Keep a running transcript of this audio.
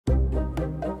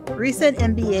Recent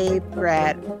MBA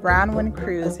grad Bronwyn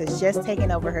Cruz has just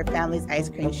taken over her family's ice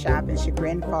cream shop in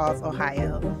Chagrin Falls,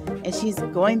 Ohio, and she's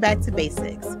going back to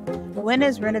basics. Wynn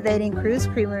is renovating Cruz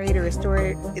Creamery to restore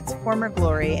its former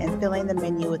glory and filling the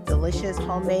menu with delicious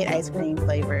homemade ice cream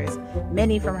flavors,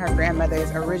 many from her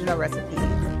grandmother's original recipe.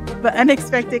 But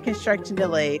unexpected construction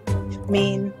delay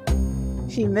mean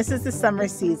she misses the summer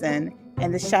season,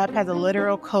 and the shop has a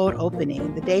literal cold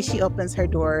opening. The day she opens her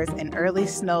doors, an early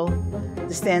snow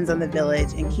descends on the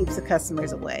village and keeps the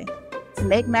customers away. To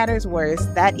make matters worse,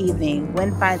 that evening,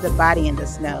 Wynn finds a body in the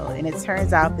snow, and it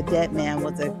turns out the dead man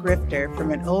was a grifter from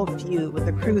an old feud with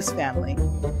the Cruz family.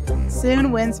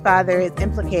 Soon, Wynn's father is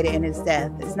implicated in his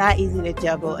death. It's not easy to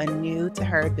juggle a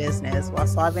new-to-her business while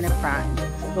solving a crime,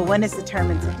 but Wynn is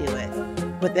determined to do it.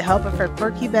 With the help of her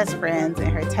quirky best friends and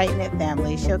her tight-knit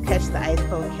family, she'll catch the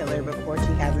ice-cold killer before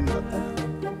she has a meltdown.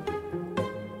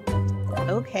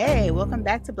 Okay, welcome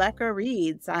back to Black Girl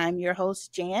Reads. I'm your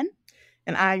host, Jan.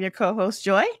 And I'm your co-host,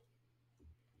 Joy.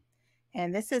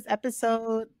 And this is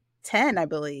episode 10, I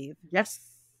believe. Yes.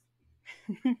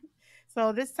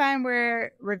 So this time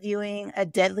we're reviewing A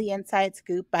Deadly Inside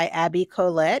Scoop by Abby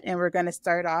Collette, and we're going to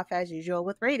start off as usual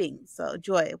with ratings. So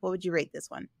Joy, what would you rate this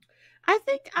one? I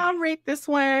think I'll rate this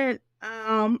one a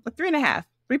 3.5, 3.5.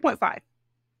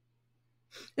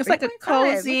 It's 3.5, like a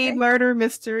cozy murder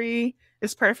mystery.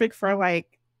 It's perfect for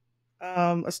like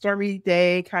a stormy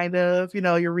day, kind of,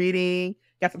 you're reading,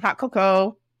 got some hot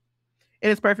cocoa,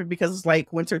 and it's perfect because it's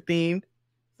like winter themed.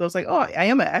 So it's like, oh, I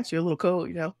am actually a little cold,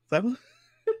 so got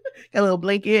a little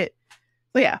blanket.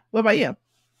 So yeah, what about you?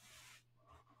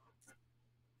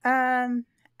 I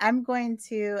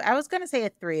was going to say a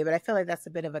 3, but I feel like that's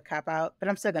a bit of a cop out, but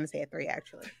I'm still going to say a 3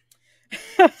 actually.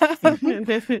 For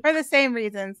the same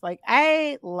reasons. Like,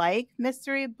 I like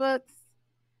mystery books,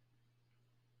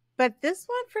 but this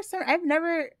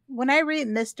one when I read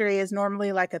mystery is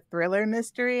normally like a thriller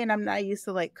mystery, and I'm not used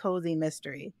to like cozy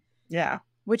mystery. Yeah.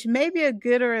 Which may be a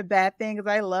good or a bad thing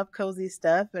because I love cozy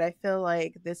stuff, but I feel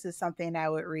like this is something I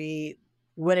would read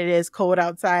when it is cold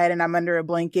outside and I'm under a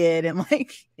blanket and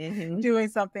like doing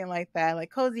something like that, like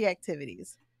cozy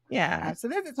activities. Yeah. So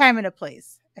there's a time and a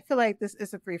place. I feel like this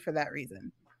is a 3 for that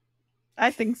reason.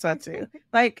 I think so too.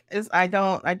 Like, I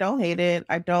don't hate it.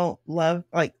 I don't love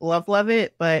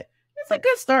it, but it's a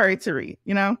good story to read.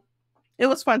 It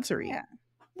was fun to read.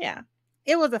 Yeah.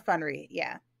 It was a fun read.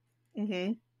 Yeah.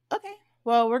 Okay.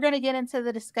 Well, we're going to get into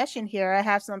the discussion here. I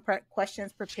have some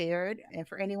questions prepared. And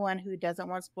for anyone who doesn't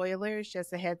want spoilers,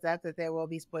 just a heads up that there will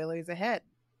be spoilers ahead.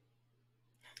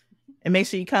 And make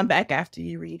sure you come back after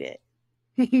you read it.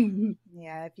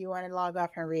 Yeah, if you want to log off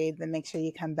and read, then make sure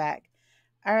you come back.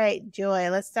 All right,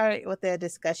 Joy, let's start with the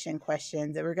discussion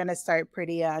questions. We're going to start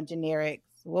pretty generic.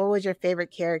 What was your favorite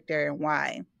character and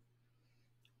why?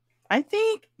 I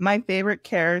think my favorite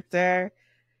character,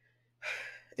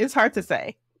 it's hard to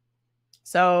say.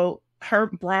 So her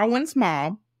Bronwyn's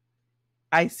mom,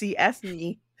 I see as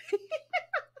me.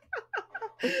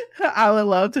 I would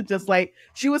love to just like,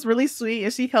 she was really sweet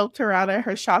and she helped her out at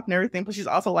her shop and everything, but she's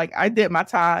also like, I did my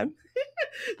time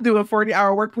doing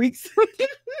 40-hour work weeks.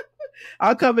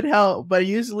 I'll come and help, but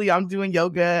usually I'm doing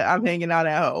yoga, I'm hanging out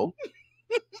at home.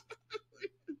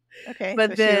 Okay,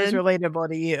 but so then she was relatable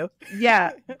to you.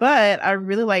 Yeah, but I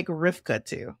really like Rivka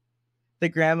too. The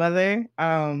grandmother,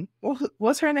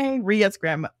 what's her name? Ria's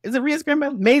grandma. Is it Ria's grandma?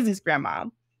 Maisie's grandma,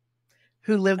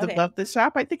 who lived above the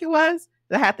shop, I think it was,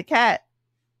 that had the cat.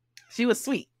 She was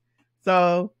sweet.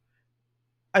 So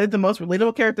I think the most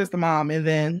relatable character is the mom, and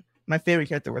then my favorite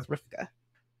character was Rivka.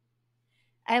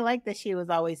 I like that she was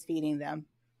always feeding them.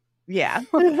 Yeah.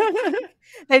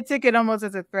 They took it almost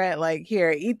as a threat, like,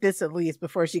 here, eat this at least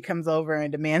before she comes over and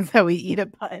demands that we eat a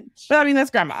bunch. But I mean,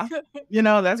 that's grandma.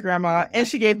 That's grandma. And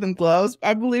she gave them gloves,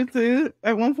 I believe, too,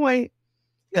 at one point.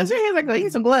 Because she was like, I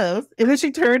need some gloves. And then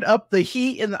she turned up the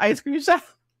heat in the ice cream shop.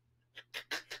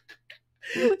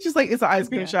 She's like, it's an ice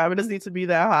cream shop. It doesn't need to be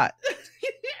that hot.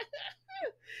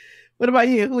 What about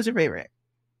you? Who was your favorite?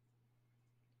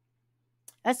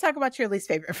 Let's talk about your least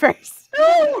favorite first.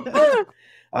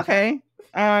 Okay.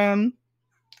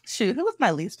 Shoot, who was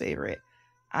my least favorite?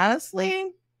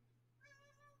 Honestly,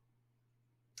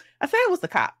 I think it was the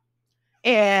cop.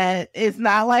 And it's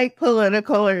not like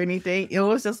political or anything. It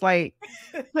was just like,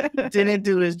 didn't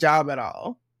do his job at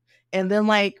all. And then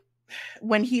like,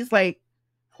 when he's like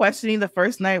questioning the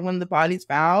first night when the body's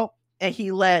found, and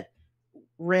he let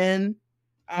Ren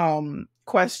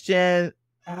question,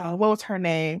 what was her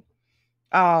name?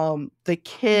 The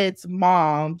kid's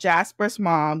mom, Jasper's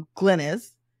mom,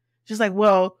 Glynis. She's like,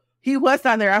 well, he was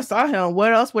down there. I saw him.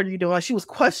 What else were you doing? Like, she was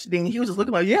questioning. He was just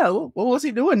looking like, yeah, what was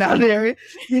he doing down there?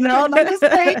 You know, like,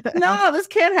 no, this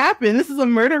can't happen. This is a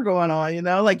murder going on, you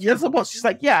know? Like, you're supposed, she's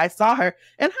like, yeah, I saw her.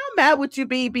 And how mad would you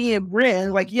be being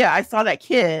Bryn? Like, yeah, I saw that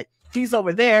kid. He's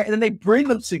over there. And then they bring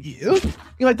them to you. You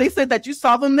know, like, they said that you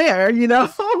saw them there, you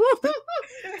know?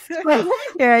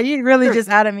 Yeah, you really just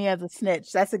outed me as a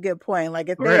snitch. That's a good point. Like,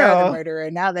 if they are the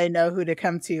murderer, now they know who to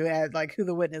come to as, like, who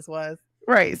the witness was.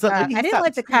 Right. So I didn't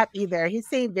like the cop either. He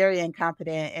seemed very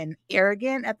incompetent and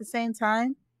arrogant at the same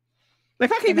time. Like,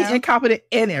 how can you be incompetent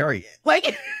and arrogant?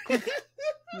 Like,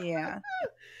 yeah.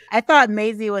 I thought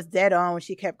Maisie was dead on when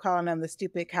she kept calling him the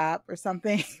stupid cop or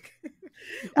something.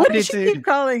 What did she keep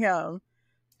calling him?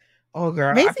 Oh,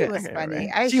 girl. Maisie was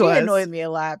funny. She annoyed me a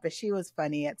lot, but she was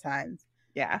funny at times.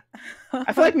 Yeah.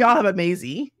 I feel like we all have a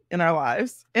Maisie in our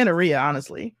lives. And a Rhea,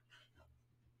 honestly.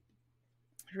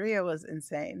 Rhea was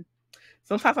insane.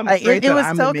 Sometimes I'm afraid that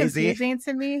I'm the Maisie. It was so confusing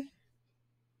to me.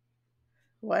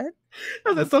 What?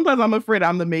 Sometimes I'm afraid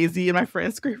I'm the Maisie in my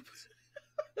friends group.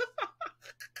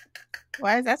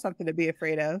 Why is that something to be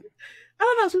afraid of? I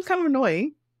don't know. She was kind of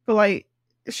annoying. But, like,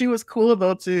 she was cool,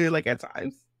 though, too, like, at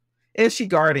times. And she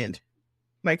gardened.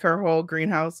 Like, her whole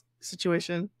greenhouse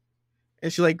situation.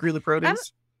 And she, like, grew the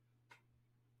produce.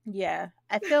 Yeah.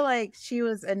 I feel like she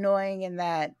was annoying in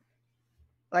that,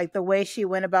 like, the way she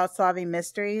went about solving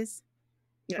mysteries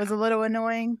was a little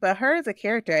annoying. But her as a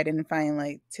character, I didn't find,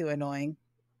 like, too annoying.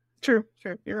 True.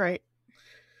 You're right.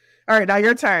 All right, now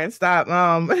your turn. Stop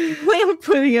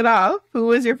putting it off. Who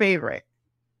was your favorite?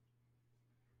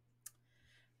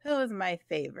 Who was my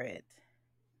favorite?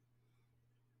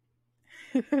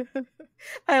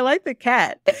 I like the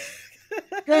cat.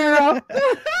 Girl.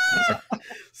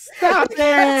 Stop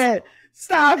it.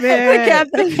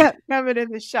 The cat coming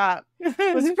in the shop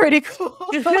was pretty cool.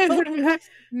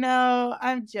 No,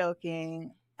 I'm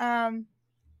joking.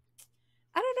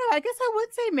 I don't know. I guess I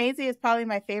would say Maisie is probably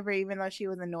my favorite, even though she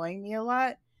was annoying me a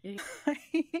lot.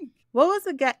 What was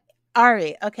the guy?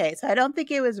 Ari. Okay, so I don't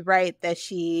think it was right that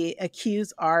she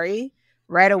accused Ari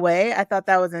right away. I thought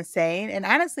that was insane. And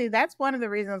honestly, that's one of the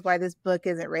reasons why this book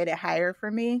isn't rated higher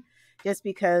for me. Just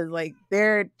because, like,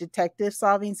 their detective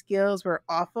solving skills were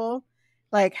awful.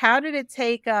 Like, how did it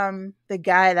take the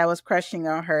guy that was crushing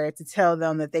on her to tell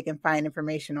them that they can find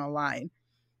information online?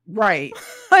 Right.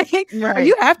 Right.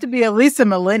 You have to be at least a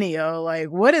millennial. Like,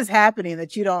 what is happening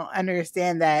that you don't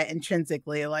understand that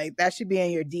intrinsically? Like, that should be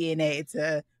in your DNA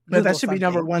to But that should be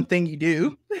number one thing you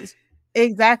do.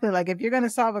 Exactly. Like, if you're going to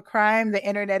solve a crime, the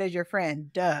internet is your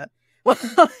friend. Duh. But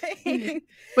do you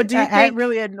think it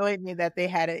really annoyed me that he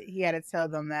had to tell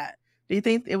them that? Do you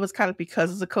think it was kind of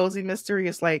because it's a cozy mystery?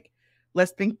 It's like,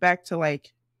 let's think back to,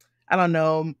 like, I don't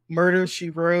know, Murder, She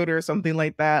Wrote or something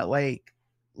like that. Like,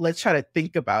 let's try to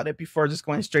think about it before just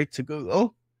going straight to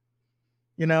Google.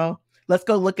 You know, let's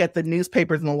go look at the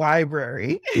newspapers in the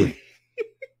library.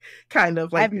 Kind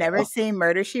of like, I've never seen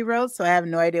Murder, She Wrote, so I have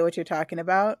no idea what you're talking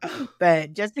about.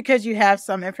 But just because you have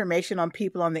some information on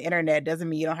people on the internet doesn't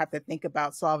mean you don't have to think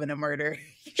about solving a murder.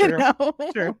 True.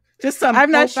 True. Just some I'm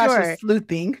not sure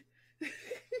sleuthing.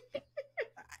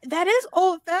 That is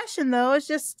old fashioned, though. It's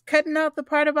just cutting out the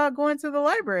part about going to the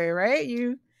library, right?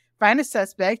 You find a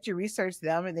suspect, you research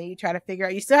them, and then you try to figure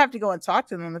out. You still have to go and talk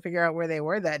to them to figure out where they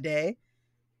were that day.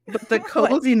 But the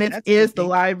coziness is the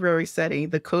library setting.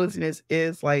 The coziness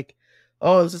is like,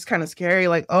 oh, this is kind of scary.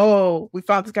 Like, oh, we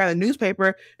found this guy in the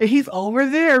newspaper and he's over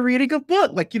there reading a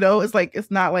book. Like, you know, it's like, it's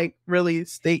not like really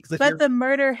stakes. But the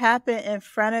murder happened in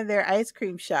front of their ice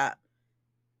cream shop.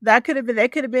 They could have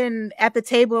been at the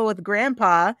table with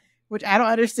Grandpa, which I don't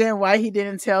understand why he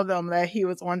didn't tell them that he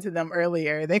was onto them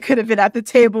earlier. They could have been at the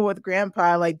table with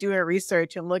Grandpa, like doing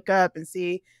research and look up and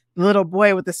see the little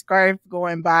boy with the scarf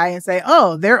going by and say,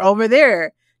 oh, they're over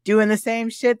there doing the same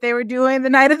shit they were doing the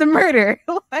night of the murder.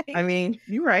 Like, I mean,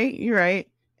 you're right.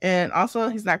 And also,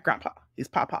 he's not Grandpa. He's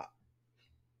Pop.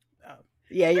 Oh,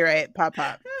 yeah, you're right. Pop.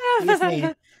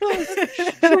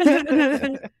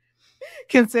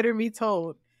 Consider me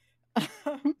told.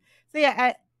 So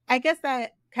yeah, I guess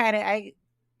that kind of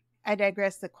I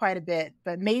digressed quite a bit,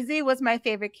 but Maisie was my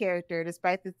favorite character,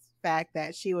 despite the fact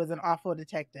that she was an awful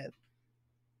detective,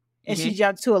 and she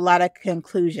jumped to a lot of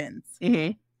conclusions.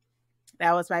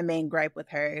 That was my main gripe with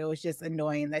her. It was just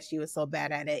annoying that she was so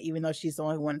bad at it, even though she's the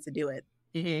only one to do it.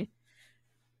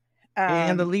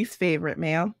 And the least favorite,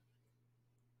 ma'am.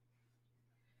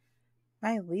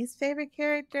 My least favorite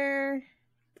character.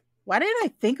 Why didn't I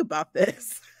think about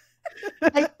this?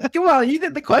 Like, come on, you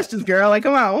did the questions, girl. Like,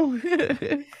 come on.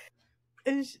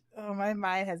 My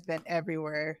mind has been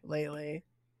everywhere lately.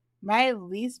 My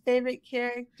least favorite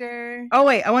character. Oh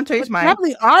wait, I want to change mine.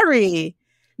 Probably Ari.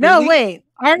 No, wait.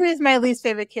 Ari is my least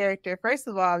favorite character. First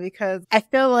of all, because I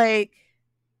feel like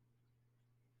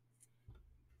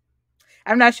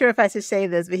I'm not sure if I should say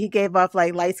this, but he gave off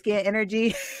like light skin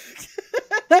energy.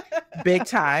 Big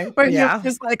time. Where you're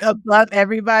just like above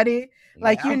everybody.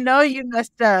 Like, you know, you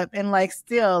messed up, and like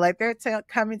still, like they're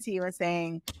coming to you and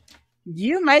saying,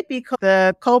 you might be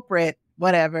the culprit,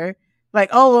 whatever. Like,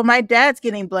 oh, well, my dad's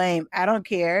getting blamed. I don't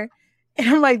care. And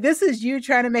I'm like, this is you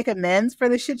trying to make amends for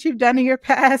the shit you've done in your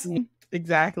past.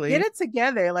 Exactly. Get it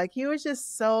together. Like, he was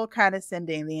just so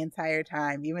condescending the entire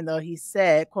time, even though he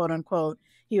said, quote unquote,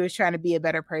 he was trying to be a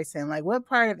better person. Like, what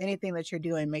part of anything that you're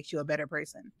doing makes you a better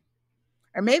person?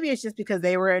 Or maybe it's just because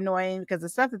they were annoying, because the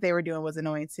stuff that they were doing was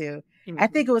annoying too. Mm-hmm. I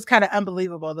think it was kind of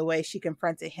unbelievable the way she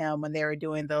confronted him when they were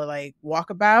doing the like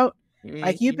walkabout. Mm-hmm.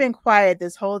 Like, you've been quiet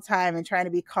this whole time and trying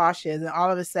to be cautious, and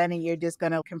all of a sudden you're just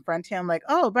going to confront him like,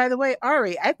 oh, by the way,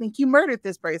 Ari, I think you murdered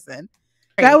this person.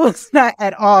 Right. That was not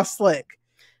at all slick.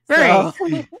 Right.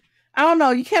 So. I don't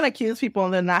know. You can't accuse people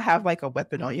and then not have like a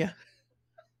weapon on you.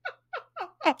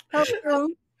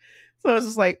 So it's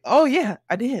just like, oh yeah,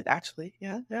 I did actually.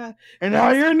 Yeah. And now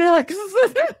you're next.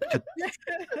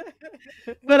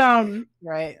 But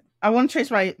right. I want to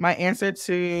change my answer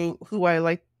to who I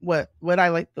like, what I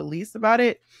like the least about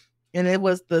it. And it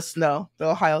was the snow, the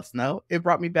Ohio snow. It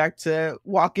brought me back to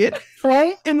walk it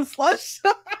right in the slush.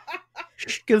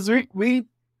 Because we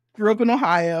grew up in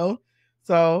Ohio.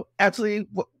 So actually,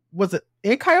 was it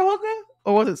in Cuyahoga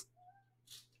or was it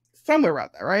somewhere around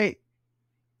there, right?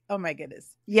 Oh my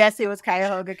goodness. Yes, it was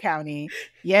Cuyahoga County.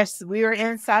 Yes, we were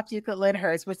in South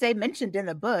Euclid-Lyndhurst, which they mentioned in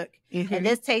the book. Mm-hmm. And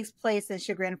this takes place in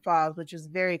Chagrin Falls, which was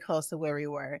very close to where we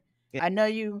were. Yeah. I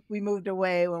know we moved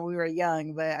away when we were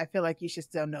young, but I feel like you should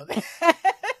still know that.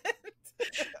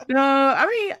 No,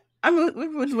 I mean, we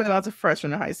moved away when I was a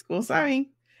freshman in high school. So I mean,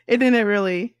 it didn't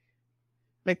really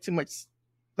make too much,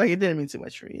 like it didn't mean too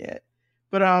much for me yet.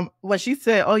 But when she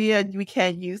said, oh yeah, we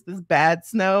can't use this bad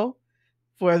snow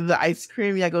for the ice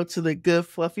cream, I go to the good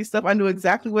fluffy stuff. I knew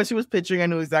exactly what she was picturing. I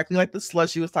knew exactly like the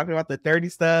slush she was talking about, the dirty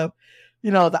stuff,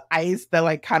 you know, the ice that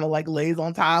like kind of like lays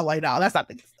on top. Like, no, that's not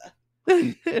the good stuff.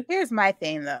 Here's my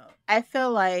thing though. I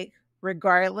feel like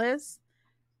regardless,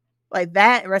 like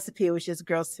that recipe was just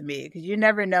gross to me because you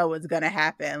never know what's gonna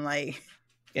happen. Like,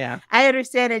 yeah, I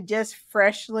understand it just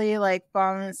freshly like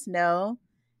fallen snow,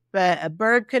 but a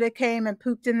bird could have came and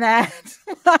pooped in that.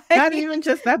 Like, not even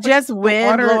just that, just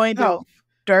wind blowing through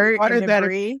dirt and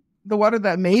debris. The water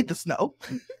that made the snow.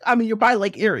 I mean, you're by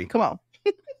Lake Erie. Come on.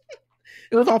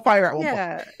 It was on fire at one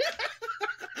point.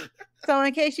 So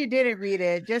in case you didn't read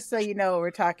it, just so you know what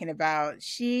we're talking about,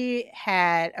 she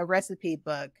had a recipe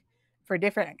book for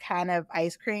different kind of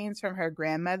ice creams from her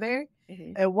grandmother.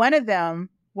 Mm-hmm. And one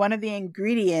of the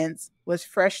ingredients was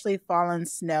freshly fallen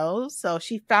snow. So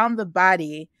she found the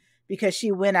body because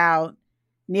she went out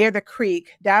near the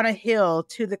creek, down a hill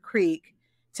to the creek,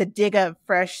 to dig up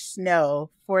fresh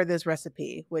snow for this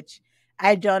recipe, which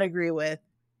I don't agree with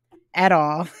at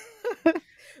all.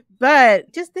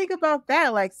 But just think about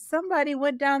that. Like, somebody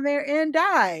went down there and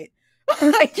died.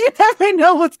 Like, you never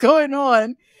know what's going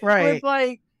on. Right. With,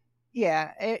 like,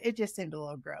 yeah, it just seemed a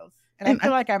little gross. And I feel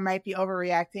like I might be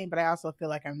overreacting, but I also feel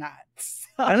like I'm not. So.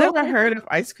 I never heard of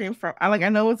ice cream from, I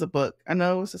know it's a book. I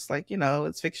know it's just like, you know,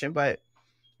 it's fiction, but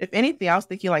if anything, I was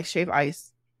thinking like shaved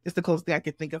ice is the closest thing I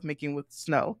could think of making with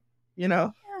snow, you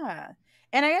know? Yeah.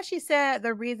 And I guess she said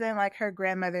the reason like her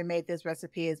grandmother made this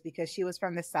recipe is because she was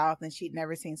from the South and she'd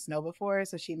never seen snow before.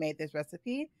 So she made this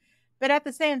recipe. But at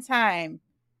the same time,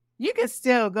 you can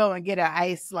still go and get an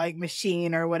ice like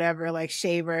machine or whatever, like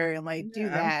shaver, and like do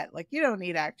that. Like, you don't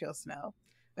need actual snow.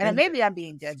 And maybe I'm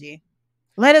being judgy.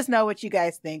 Let us know what you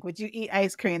guys think. Would you eat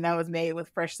ice cream that was made with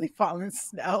freshly fallen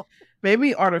snow?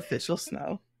 Maybe artificial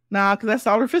snow. Nah, because that's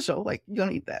artificial. Like, you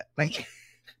don't eat that. Like,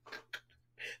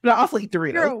 but I also eat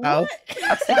Doritos. Girl,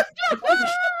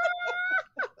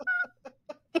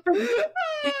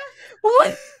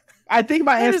 what? I think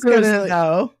my answer is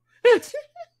no.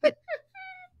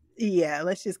 Yeah,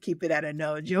 let's just keep it at a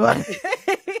no, Joy.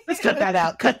 Let's cut that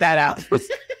out. Cut that out.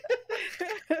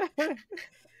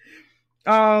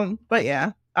 But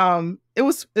yeah.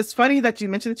 It's funny that you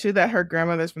mentioned too that her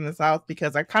grandmother's from the South,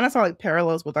 because I kind of saw like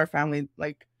parallels with our family,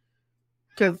 like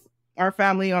because our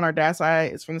family on our dad's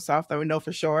side is from the South that we know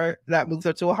for sure that moved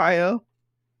up to Ohio.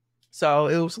 So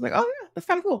it was like, oh yeah, that's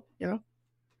kind of cool, you know?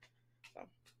 So.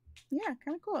 Yeah,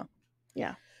 kind of cool.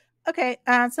 Yeah. Okay,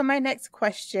 so my next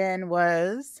question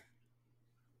was,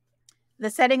 The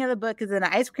setting of the book is in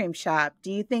an ice cream shop.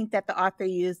 Do you think that the author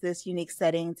used this unique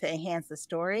setting to enhance the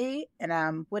story?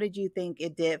 And what did you think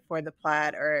it did for the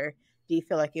plot, or do you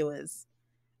feel like it was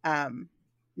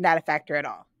not a factor at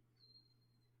all?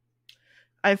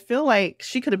 I feel like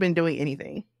she could have been doing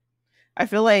anything. I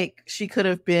feel like she could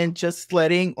have been just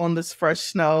sledding on this fresh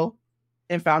snow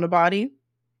and found a body,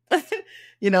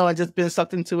 and just been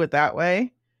sucked into it that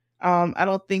way. I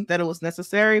don't think that it was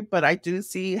necessary, but I do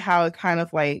see how it kind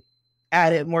of like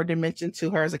added more dimension to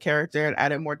her as a character and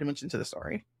added more dimension to the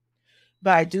story.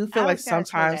 But I do feel like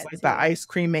sometimes like the ice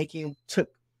cream making took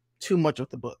too much of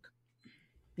the book,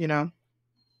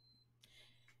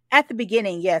 At the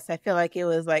beginning, yes, I feel like it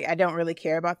was like, I don't really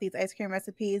care about these ice cream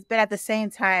recipes, but at the same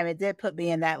time, it did put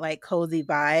me in that like cozy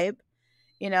vibe,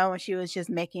 when she was just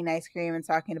making ice cream and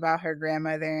talking about her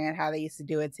grandmother and how they used to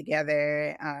do it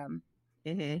together.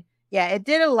 Yeah, it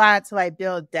did a lot to like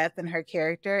build depth in her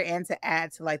character and to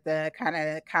add to like the kind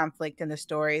of conflict in the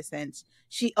story, since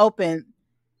she opened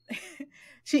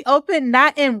she opened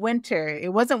not in winter.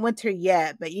 It wasn't winter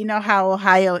yet, but you know how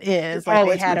Ohio is. It's like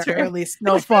they had winter. An early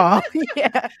snowfall.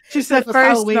 Yeah. She said the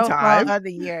first snowfall time of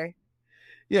the year.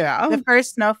 Yeah. The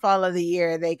first snowfall of the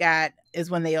year they got is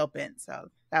when they opened. So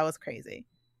that was crazy.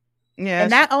 Yeah.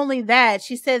 And not only that,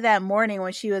 she said that morning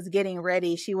when she was getting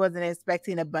ready, she wasn't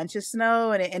expecting a bunch of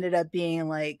snow, and it ended up being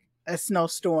like a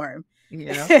snowstorm.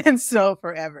 Yeah. And snow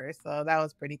forever. So that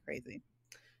was pretty crazy.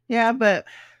 Yeah, but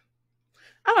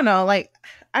I don't know. Like,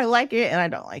 I like it and I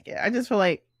don't like it. I just feel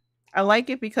like I like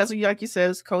it because, like you said,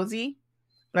 it's cozy,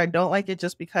 but I don't like it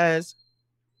just because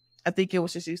I think it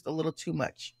was just used a little too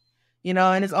much,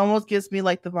 and it almost gives me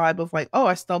like the vibe of like, oh,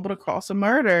 I stumbled across a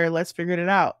murder. Let's figure it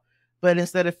out. But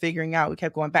instead of figuring out, we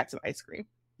kept going back to the ice cream,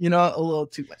 a little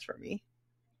too much for me.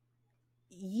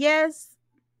 Yes,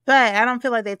 but I don't feel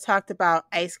like they talked about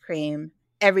ice cream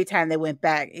every time they went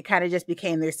back. It kind of just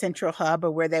became their central hub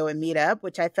or where they would meet up,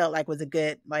 which I felt like was a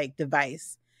good like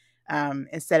device.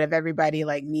 Instead of everybody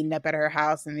like meeting up at her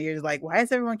house and you're like, why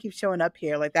does everyone keep showing up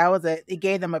here? Like it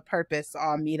gave them a purpose to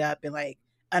all meet up and like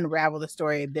unravel the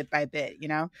story bit by bit,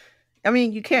 I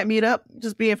mean, you can't meet up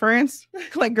just being friends.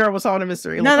 Like, girl, was solving a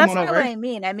mystery. No, that's not what I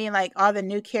mean. I mean, like, all the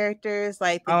new characters,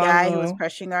 like the guy who was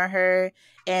crushing on her,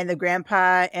 and the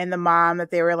grandpa and the mom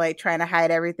that they were, like, trying to hide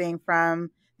everything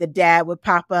from. The dad would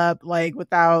pop up, like,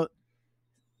 without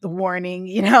the warning,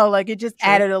 Like, it just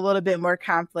added a little bit more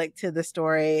conflict to the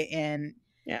story. And,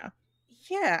 yeah,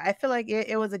 I feel like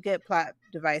it was a good plot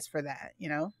device for that,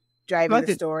 driving like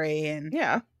the story. And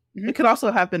yeah. Mm-hmm. It could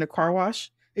also have been a car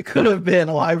wash. It could have been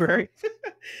a library.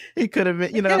 It could have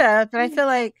been, It could have, but I feel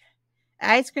like an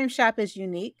ice cream shop is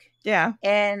unique. Yeah.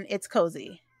 And it's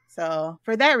cozy. So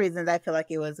for that reason, I feel like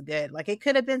it was good. Like, it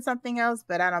could have been something else,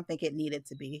 but I don't think it needed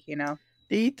to be,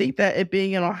 Do you think that it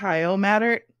being in Ohio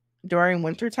mattered during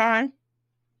wintertime?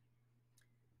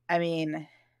 I mean,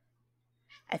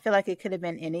 I feel like it could have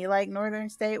been any like northern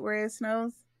state where it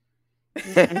snows.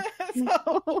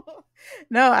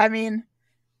 No, I mean,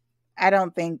 I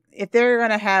don't think if they're going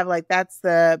to have like, that's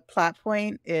the plot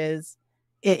point it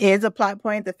is a plot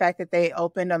point. The fact that they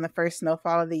opened on the first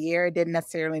snowfall of the year, it didn't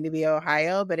necessarily need to be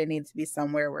Ohio, but it needs to be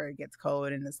somewhere where it gets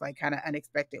cold and it's like kind of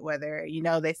unexpected weather.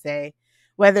 They say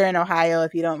weather in Ohio,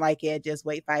 if you don't like it, just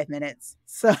wait 5 minutes.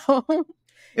 So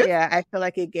yeah, I feel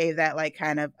like it gave that like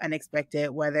kind of unexpected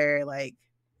weather, like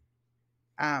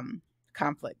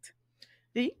conflict.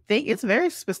 Do you think it's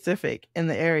very specific in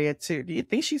the area too? Do you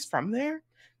think she's from there?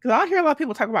 Because I hear a lot of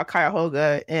people talk about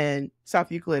Cuyahoga and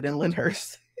South Euclid and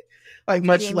Lyndhurst, like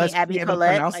much less Abby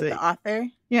Collette, like the author.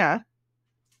 Yeah.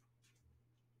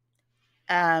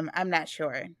 I'm not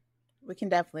sure. We can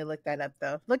definitely look that up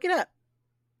though. Look it up.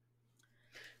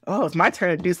 Oh, it's my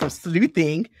turn to do some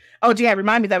sleuthing. Oh, gee,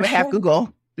 remind me that we have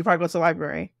Google before I go to the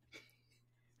library.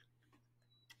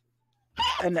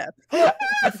 Enough.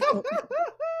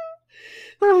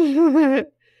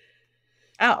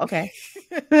 Oh, okay.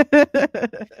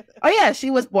 Oh, yeah. She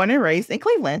was born and raised in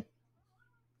Cleveland.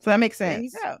 So that makes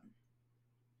sense. There you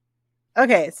go.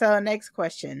 Okay. So next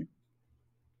question.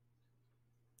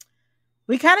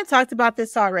 We kind of talked about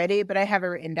this already, but I have it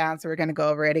written down. So we're going to go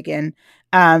over it again.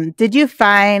 Did you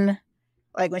find,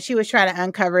 like, when she was trying to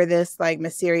uncover this, like,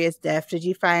 mysterious death, did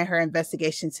you find her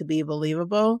investigation to be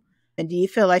believable? And do you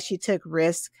feel like she took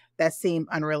risks that seemed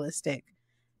unrealistic?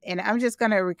 And I'm just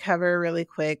going to recover really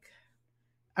quick,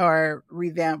 or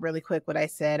revamp really quick what I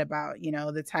said about,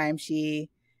 the time she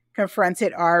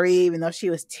confronted Ari, even though she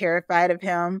was terrified of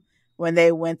him when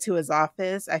they went to his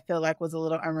office, I feel like was a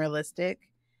little unrealistic.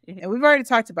 And we've already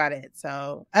talked about it.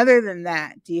 So other than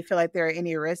that, do you feel like there are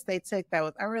any risks they took that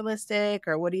was unrealistic,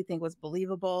 or what do you think was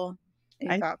believable?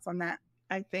 Any thoughts on that?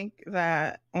 I think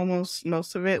that almost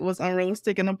most of it was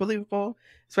unrealistic and unbelievable,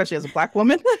 especially as a Black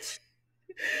woman.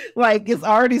 Like, it's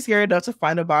already scary enough to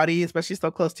find a body, especially so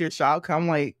close to your shop. I'm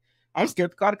like, I'm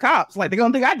scared to call the cops. Like, they're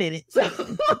gonna think I did it. So.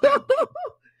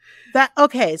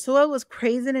 So what was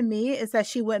crazy to me is that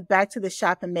she went back to the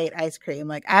shop and made ice cream.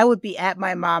 Like, I would be at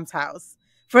my mom's house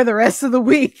for the rest of the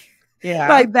week. Yeah.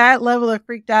 Like, that level of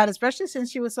freaked out, especially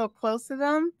since she was so close to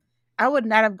them. I would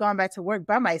not have gone back to work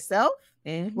by myself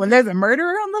when there's a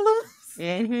murderer on the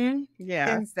loose.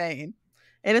 Yeah. Insane.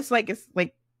 And it's like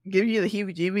give you the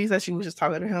heebie-jeebies that she was just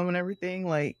talking to him and everything.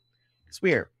 Like, it's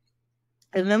weird.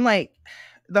 And then, like,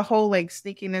 the whole, like,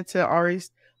 sneaking into Ari's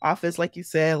office, like you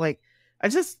said, like, I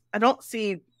don't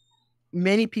see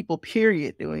many people,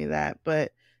 period, doing that.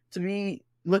 But to me,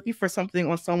 looking for something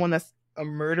on someone that's a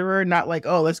murderer, not like,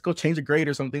 oh, let's go change a grade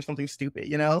or something stupid,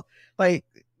 you know? Like,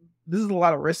 this is a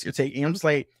lot of risk you're taking. I'm just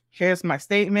like, here's my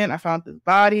statement. I found this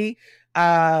body.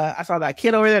 I saw that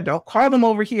kid over there. Don't call them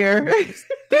over here.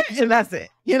 And that's it,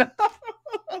 you know?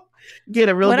 Get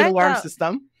a real good alarm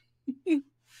system.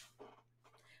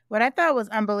 What I thought was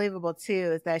unbelievable,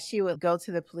 too, is that she would go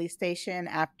to the police station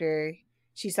after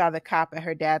she saw the cop at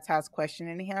her dad's house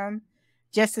questioning him,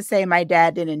 just to say, my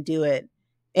dad didn't do it.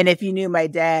 And if you knew my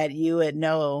dad, you would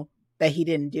know that he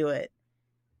didn't do it.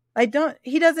 Like,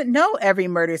 he doesn't know every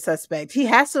murder suspect. He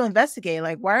has to investigate.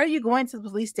 Like, why are you going to the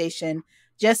police station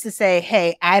just to say,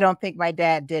 hey, I don't think my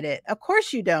dad did it? Of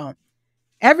course you don't.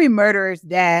 Every murderer's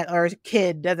dad or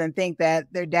kid doesn't think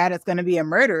that their dad is going to be a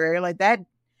murderer. Like, that.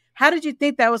 How did you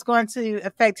think that was going to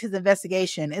affect his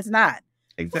investigation? It's not.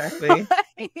 Exactly.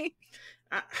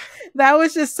 That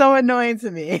was just so annoying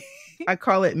to me. I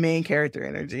call it main character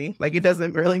energy. Like, it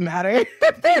doesn't really matter.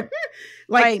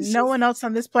 Like no one else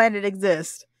on this planet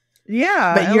exists.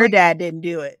 Yeah. But your dad didn't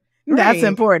do it. Right. That's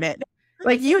important.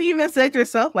 Like, you even said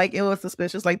yourself, like, it was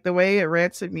suspicious. Like, the way it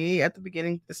read to me at the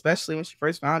beginning, especially when she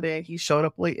first found it, he showed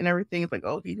up late and everything. It's like,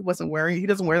 oh, he doesn't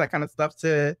wear that kind of stuff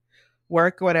to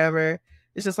work or whatever.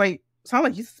 It's just like, it's not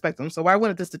like you suspect him. So why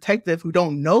wouldn't this detective who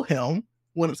don't know him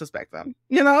wouldn't suspect them?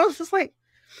 You know, it's just like,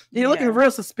 you're looking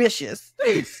real suspicious.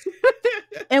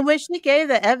 And when she gave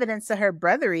the evidence to her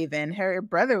brother, even her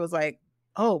brother was like,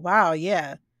 oh, wow,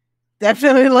 yeah,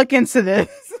 definitely look into this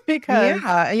because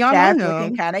and y'all Dad's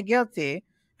looking kind of guilty.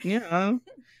 Yeah.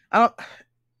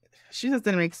 She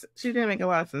didn't make a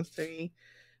lot of sense to me.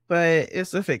 But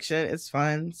it's a fiction. It's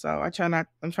fun. So I'm trying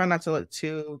not to look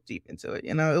too deep into it.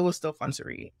 You know, it was still fun to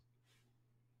read.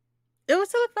 It was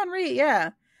still a fun read,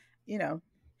 yeah. You know,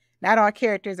 not all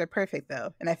characters are perfect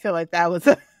though. And I feel like that was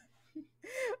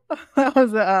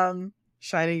a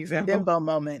shining example. Bimbo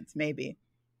moment, maybe.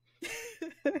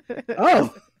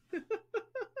 Oh.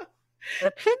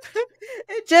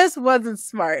 It just wasn't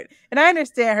smart. And I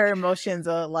understand her emotions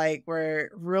were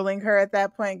ruling her at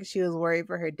that point because she was worried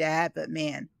for her dad, but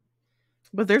man.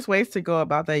 But there's ways to go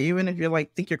about that, even if you're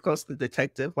like, think you're close to the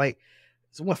detective. Like,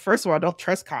 well, first of all, don't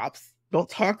trust cops. Don't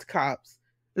talk to cops.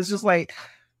 It's just like,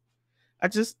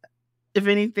 if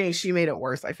anything, she made it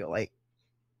worse, I feel like.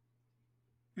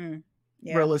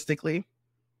 Realistically.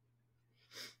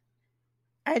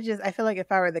 I feel like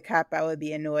if I were the cop, I would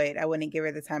be annoyed. I wouldn't give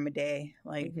her the time of day.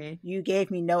 Like, you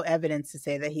gave me no evidence to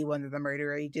say that he wasn't the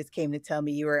murderer. You just came to tell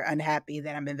me you were unhappy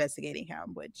that I'm investigating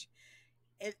him, which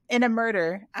in a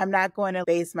murder, I'm not going to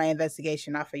base my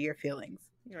investigation off of your feelings.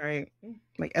 Right.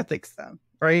 Like ethics, though.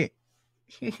 Right.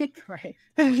 Right.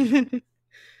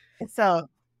 So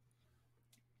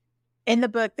in the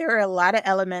book, there are a lot of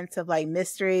elements of like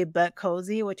mystery, but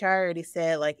cozy, which I already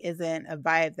said, like, isn't a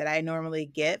vibe that I normally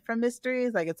get from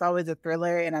mysteries. Like, it's always a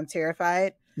thriller and I'm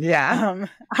terrified. Yeah.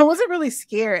 I wasn't really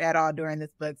scared at all during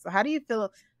this book. So how do you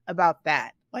feel about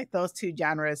that? Like those two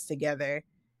genres together?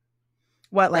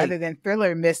 What, rather than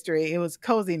thriller mystery, it was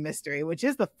cozy mystery, which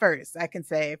is the first I can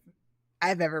say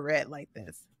I've ever read like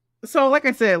this. So like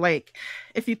I said, like,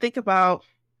 if you think about,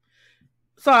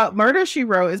 so Murder, She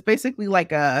Wrote is basically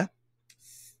like a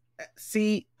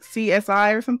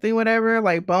CSI or something, whatever,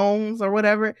 like Bones or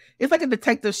whatever. It's like a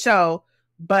detective show,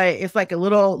 but it's like a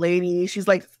little lady. She's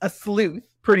like a sleuth,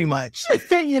 pretty much,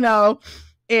 you know.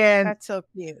 And that's so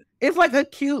cute. It's like a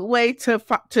cute way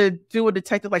to do a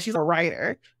detective. Like, she's a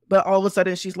writer, but all of a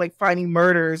sudden she's like finding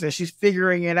murders and she's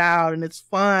figuring it out, and it's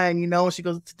fun, you know. She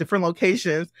goes to different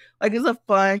locations. Like, it's a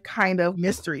fun kind of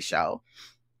mystery show.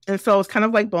 And so it's kind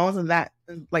of like Bones and that,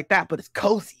 like that, but it's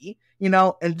cozy, you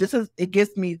know. And it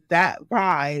gives me that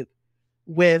vibe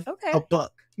with a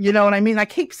book. You know what I mean? I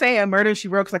keep saying Murder, She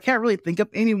Wrote because I can't really think of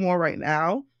any more right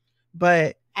now.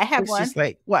 But I have one. Just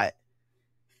like, what?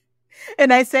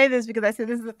 And I say this because I said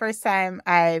this is the first time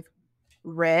I've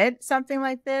read something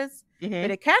like this.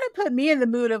 but it kind of put me in the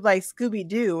mood of like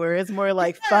Scooby-Doo, where it's more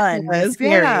like fun and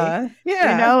scary. Yeah.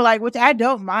 You know, like, which I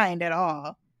don't mind at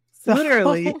all. So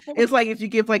literally, it's like if you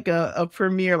give like a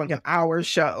premiere, like an hour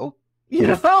show, you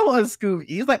know, on Scooby,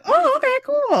 he's like, oh, okay,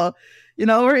 cool. You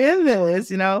know, we're in this,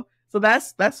 you know. So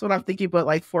that's what I'm thinking, but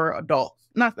like for adults.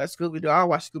 Not that Scooby-Doo, I'll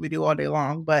watch Scooby-Doo all day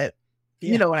long, but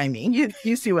you know what I mean.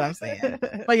 You see what I'm saying.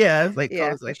 But yeah, it's like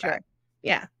totally like that.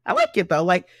 Yeah. I like it though.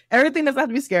 Like everything doesn't have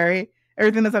to be scary.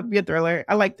 Everything doesn't have to be a thriller.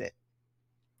 I liked it.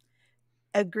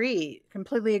 Agreed.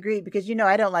 Completely agreed. Because, you know,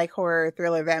 I don't like horror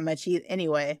thriller that much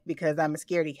anyway, because I'm a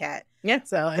scaredy cat. Yeah.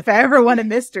 So if I ever want a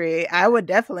mystery, I would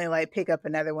definitely like pick up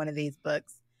another one of these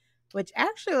books, which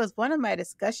actually was one of my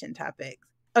discussion topics.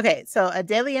 Okay. So A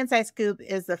Daily Inside Scoop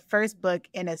is the first book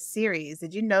in a series.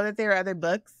 Did you know that there are other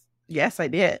books? Yes, I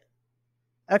did.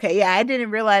 Okay. Yeah. I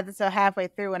didn't realize it until halfway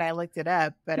through when I looked it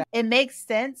up, but it makes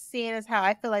sense seeing as how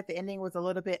I feel like the ending was a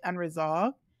little bit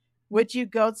unresolved. Would you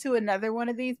go to another one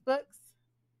of these books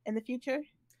in the future?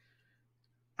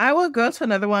 I would go to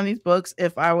another one of these books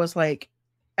if I was like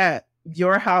at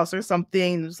your house or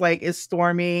something. It's like it's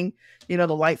storming, you know,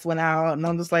 the lights went out, and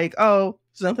I'm just like, oh,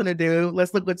 there's nothing to do.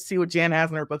 Let's see what Jan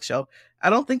has on her bookshelf. I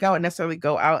don't think I would necessarily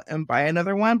go out and buy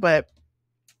another one, but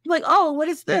like, oh, what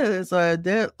is this? A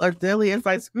Daily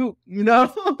Inside Scoop, you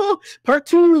know, part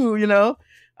 2, you know.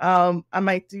 I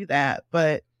might do that,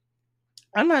 but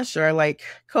I'm not sure. Like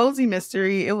cozy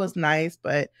mystery, it was nice,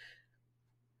 but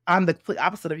I'm the complete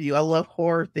opposite of you. I love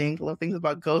horror things. I love things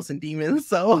about ghosts and demons.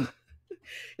 So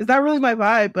it's not really my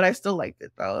vibe, but I still liked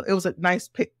it though. It was a nice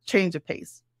change of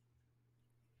pace.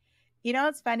 You know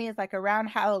what's funny is like around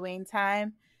Halloween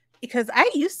time, because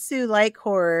I used to like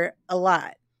horror a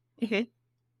lot.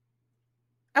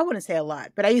 I wouldn't say a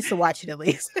lot, but I used to watch it at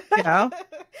least. Yeah.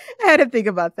 I had to think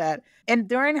about that. And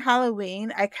during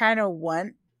Halloween, I kind of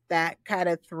want that kind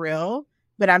of thrill,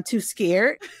 but I'm too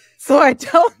scared. So I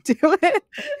don't do it.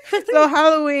 So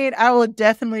Halloween, I will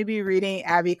definitely be reading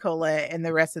Abby Collette and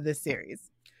the rest of this series.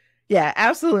 Yeah,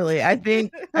 absolutely. I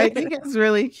think it's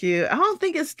really cute. I don't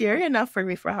think it's scary enough for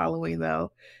me for Halloween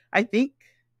though. I think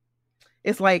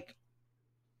it's like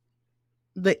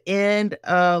the end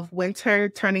of winter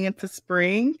turning into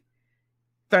spring,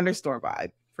 thunderstorm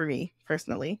vibe for me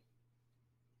personally.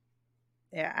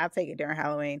 Yeah, I'll take it during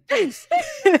Halloween.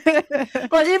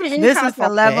 But even this is the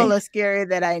level of scary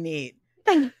that I need.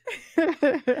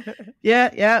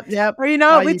 Yeah. Or, you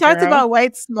know, we talked about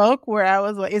white smoke where I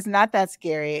was like, it's not that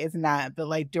scary. It's not. But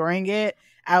like during it,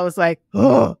 I was like,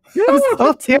 oh, I'm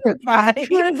so terrified.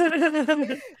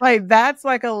 Like that's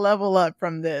like a level up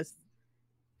from this.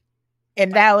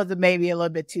 And that was maybe a little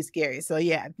bit too scary. So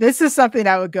yeah, this is something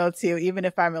I would go to even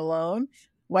if I'm alone.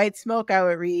 White smoke I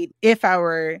would read if I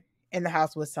were in the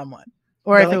house with someone,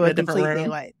 or if it was complete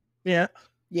daylight. Yeah.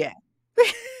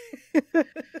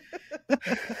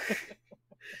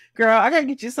 Girl, I gotta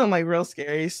get you some like real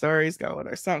scary stories going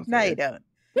or something. No, you don't.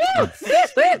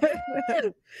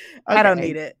 I don't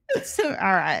need it. All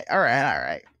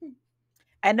right.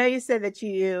 I know you said that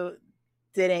you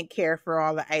didn't care for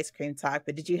all the ice cream talk,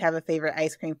 but did you have a favorite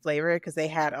ice cream flavor? Because they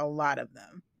had a lot of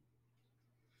them.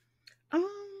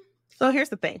 So here's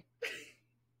the thing.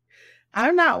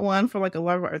 I'm not one for like a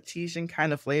lot of artesian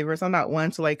kind of flavors. I'm not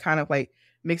one to like kind of like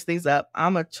mix things up.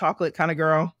 I'm a chocolate kind of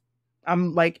girl.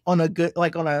 I'm like on a day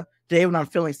when I'm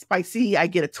feeling spicy, I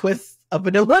get a twist of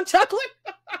vanilla chocolate.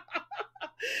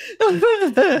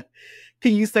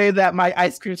 Can you say that my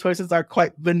ice cream choices are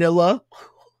quite vanilla?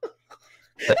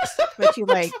 But you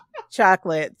like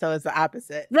chocolate, so it's the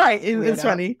opposite. Right. It's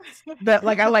funny. But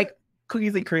like I like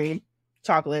cookies and cream,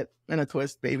 chocolate, and a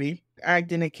twist, baby. I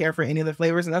didn't care for any of the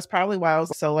flavors, and that's probably why I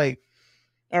was so like,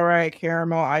 all right,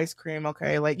 caramel ice cream,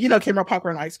 okay. Like, you know, caramel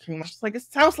popcorn ice cream. I was just like, it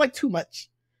sounds like too much.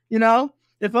 You know?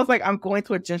 It feels like I'm going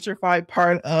to a gentrified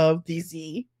part of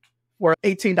DC for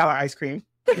 $18 ice cream.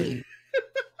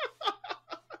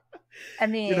 I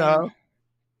mean, you know?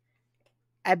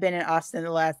 I've been in Austin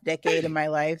the last decade of my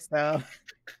life, so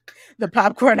the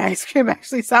popcorn ice cream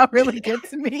actually sound really good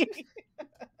to me.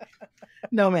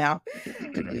 No, ma'am.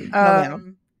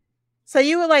 So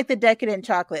you would like the decadent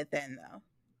chocolate then, though?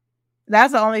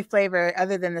 That's the only flavor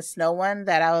other than the snow one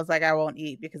that I was like, I won't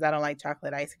eat because I don't like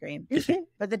chocolate ice cream.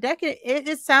 But the decadent,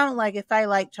 it sounded like if I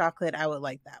like chocolate, I would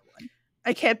like that one.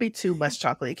 It can't be too much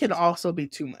chocolate. It can also be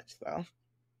too much, though.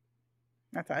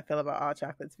 That's how I feel about all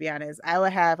chocolate, to be honest. I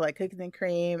would have like cookies and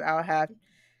cream. I would have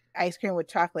ice cream with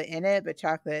chocolate in it, but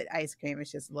chocolate ice cream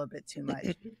is just a little bit too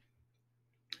much.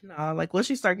 No, like once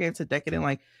you start getting to decadent,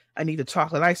 like I need the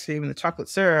chocolate ice cream and the chocolate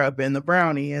syrup and the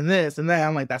brownie and this and that,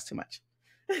 I'm like, that's too much.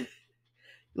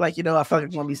 Like, you know, I feel like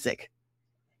I'm gonna be sick.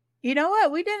 You know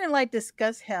what? We didn't like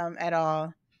discuss him at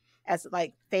all as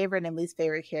like favorite and least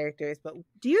favorite characters. But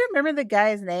do you remember the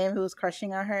guy's name who was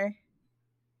crushing on her?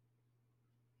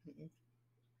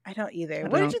 I don't either.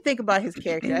 What did you think about his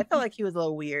character? I felt like he was a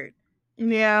little weird.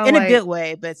 Yeah, in a good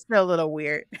way, but still a little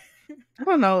weird. I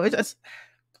don't know. It just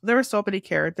there were so many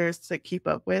characters to keep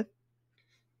up with.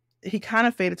 He kind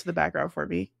of faded to the background for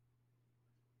me.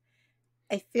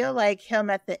 I feel like him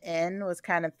at the end was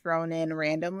kind of thrown in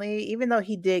randomly, even though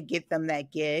he did get them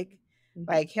that gig.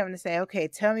 Like him to say, okay,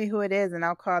 tell me who it is and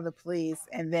I'll call the police.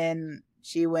 And then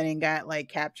she went and got like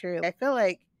captured. I feel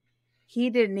like he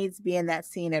didn't need to be in that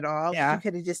scene at all. Yeah. She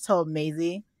could have just told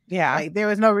Maisie. Yeah. Like there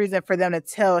was no reason for them to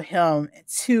tell him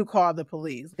to call the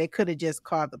police. They could have just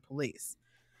called the police.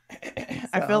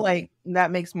 I feel like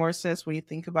that makes more sense when you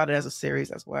think about it as a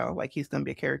series as well. Like he's going to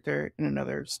be a character in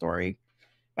another story.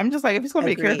 I'm just like, if he's going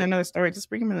to be a character in another story, just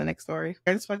bring him in the next story.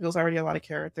 I just feel like there's already a lot of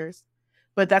characters.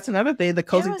 But that's another thing, the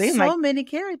cozy thing. So many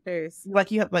characters.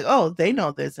 Like you have like, oh, they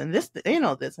know this and this, they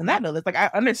know this and that know this. Like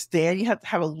I understand you have to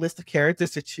have a list of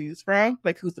characters to choose from,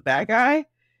 like who's the bad guy.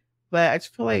 But I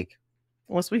just feel like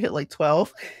once we hit like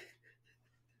 12,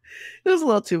 it was a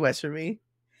little too much for me.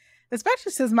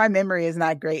 Especially since my memory is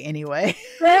not great anyway.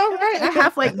 Well, right. I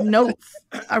have like notes.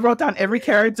 I wrote down every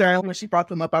character, and when she brought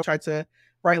them up, I tried to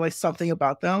write like something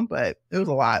about them, but it was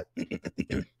a lot.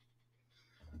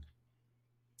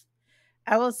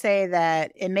 I will say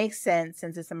that it makes sense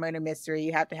since it's a murder mystery.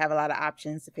 You have to have a lot of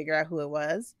options to figure out who it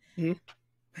was.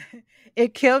 Mm-hmm.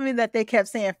 It killed me that they kept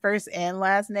saying first and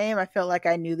last name. I felt like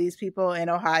I knew these people in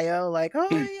Ohio. Like, oh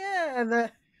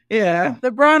yeah,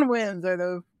 the Bronwyns or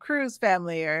the Cruz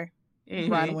family or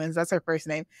Bronwyns. That's her first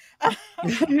name.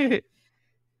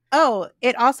 Oh,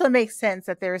 it also makes sense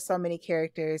that there are so many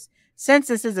characters since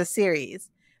this is a series.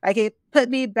 Like it put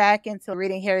me back into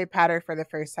reading Harry Potter for the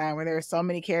first time where there were so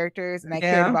many characters and I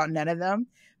cared about none of them.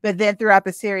 But then throughout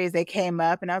the series, they came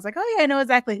up and I was like, oh yeah, I know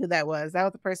exactly who that was. That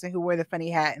was the person who wore the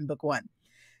funny hat in book 1.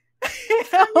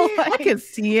 I can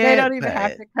see it. They don't even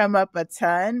have to come up a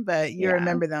ton, but you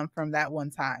remember them from that one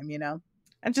time, you know?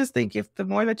 I just think if the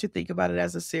more that you think about it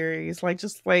as a series, like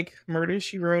just like Murder,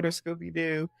 She Wrote or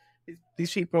Scooby-Doo,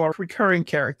 these people are recurring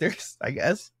characters, I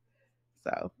guess.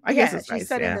 So I guess it's she's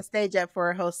setting the stage up for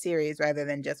a whole series rather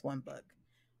than just one book.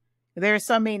 There are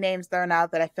so many names thrown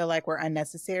out that I feel like were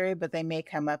unnecessary, but they may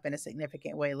come up in a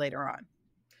significant way later on.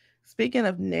 Speaking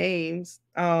of names,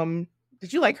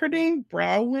 did you like her name,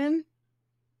 Bronwyn?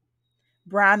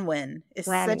 Bronwyn is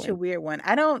such a weird one.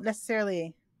 I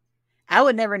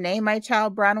would never name my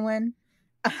child Bronwyn.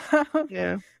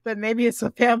 But maybe it's a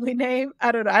family name.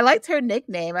 I don't know. I liked her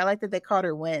nickname. I like that they called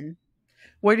her Wyn.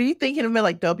 What are you thinking of it,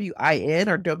 like W-I-N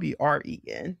or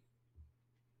W-R-E-N?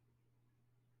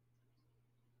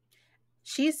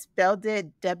 She spelled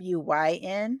it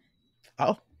W-Y-N.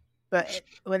 Oh. But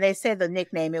when they said the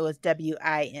nickname, it was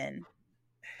W-I-N.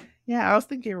 Yeah, I was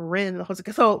thinking Ren.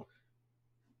 So,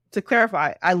 to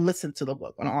clarify, I listened to the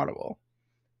book on Audible.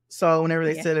 So, whenever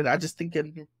they said it, I just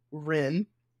thinking Ren,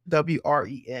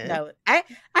 W-R-E-N. No, I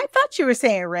thought you were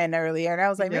saying Ren earlier, and I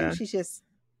was like, maybe she's just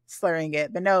slurring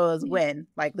it. But no, it was win,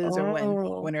 like lose or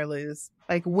win or lose.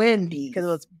 Like Wendy. Because it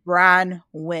was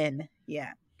Bronwyn.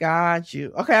 Yeah. Got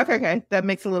you. Okay. That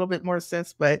makes a little bit more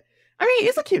sense. But I mean,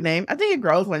 it's a cute name. I think it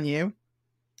grows on you.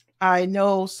 I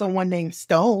know someone named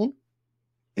Stone.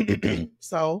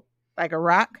 So. Like a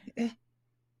rock?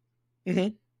 Mm-hmm.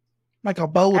 Like a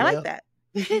boulder. I like that.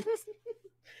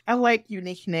 I like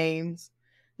unique names.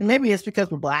 And maybe it's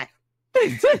because we're Black.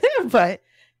 But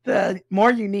the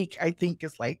more unique, I think,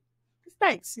 is like, it's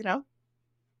nice, you know?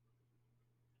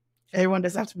 Everyone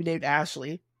doesn't have to be named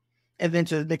Ashley. And then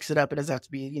to mix it up, it doesn't have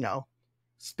to be, you know,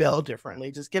 spelled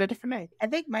differently. Just get a different name. I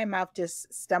think my mouth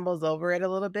just stumbles over it a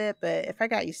little bit, but if I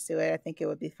got used to it, I think it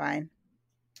would be fine.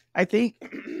 I think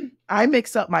I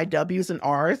mix up my W's and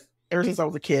R's ever since I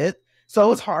was a kid.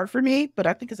 So it's hard for me, but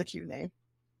I think it's a cute name.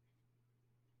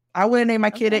 I wouldn't name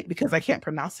my kid it because I can't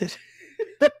pronounce it.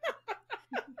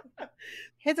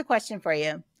 Here's a question for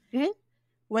you. Mm-hmm.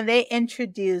 When they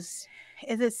introduced,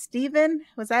 is it Steven?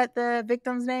 Was that the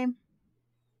victim's name?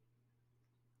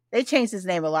 They changed his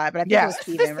name a lot, but I think it was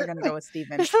Steven. We're going to go with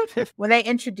Steven. When they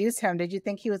introduced him, did you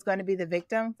think he was going to be the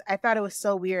victim? I thought it was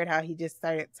so weird how he just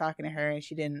started talking to her and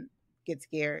she didn't get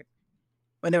scared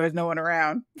when there was no one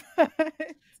around.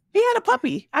 He had a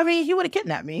puppy. I mean, he would have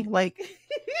kidnapped me. Like,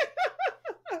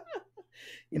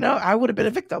 you know, I would have been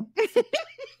a victim.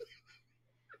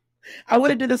 I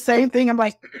would have did the same thing. I'm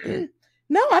like,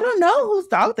 no, I don't know whose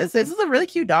dog this is. This is a really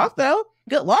cute dog, though.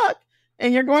 Good luck.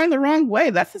 And you're going the wrong way.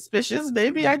 That's suspicious.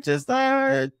 Maybe I just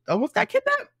almost got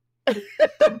kidnapped.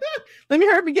 Let me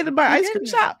hurry up and get to my ice cream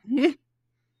shop. He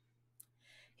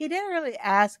didn't really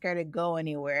ask her to go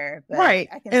anywhere, but right.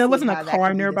 I can and it see wasn't how a that car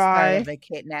could be the nearby. start of a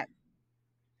kidnap.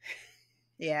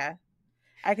 Yeah.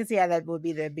 I can see how that would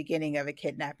be the beginning of a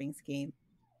kidnapping scheme.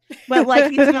 But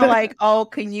like, he's not like, oh,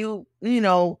 can you,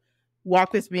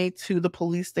 walk with me to the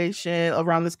police station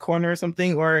around this corner or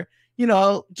something? Or,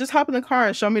 just hop in the car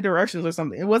and show me directions or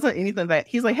something. It wasn't anything that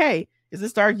he's like, hey, is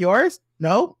this dog yours?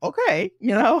 No? Okay.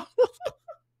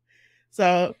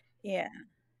 So. Yeah.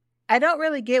 I don't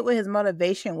really get what his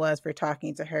motivation was for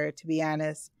talking to her, to be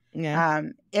honest. Yeah.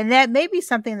 And that may be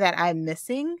something that I'm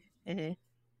missing. Mm-hmm.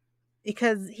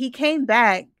 Because he came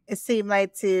back, it seemed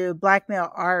like, to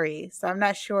blackmail Ari. So I'm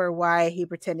not sure why he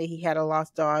pretended he had a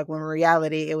lost dog when in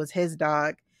reality it was his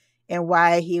dog, and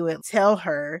why he would tell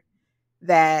her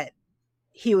that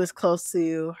he was close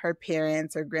to her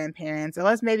parents or grandparents,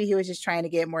 unless maybe he was just trying to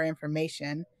get more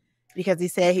information because he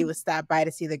said he would stop by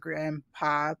to see the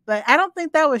grandpa. But I don't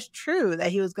think that was true,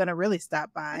 that he was going to really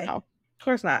stop by. No, of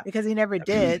course not. Because he never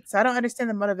did. So I don't understand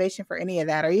the motivation for any of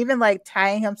that, or even like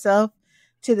tying himself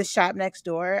to the shop next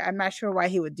door. I'm not sure why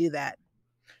he would do that.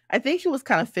 I think he was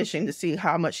kind of fishing to see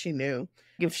how much she knew,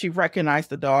 if she recognized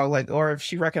the dog, or if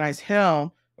she recognized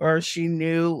him, or if she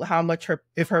knew how much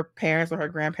if her parents or her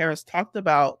grandparents talked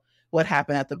about what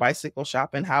happened at the bicycle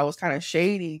shop and how it was kind of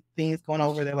shady things going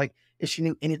over there, like if she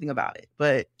knew anything about it,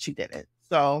 but she didn't.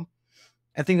 So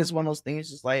I think it's one of those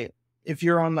things, just like, if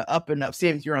you're on the up and up, see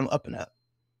if you're on the up and up,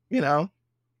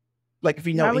 like if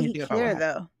you know anything about it.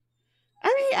 Though? I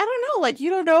mean, I don't know. Like,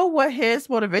 you don't know what his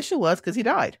motivation was because he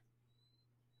died.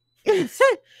 He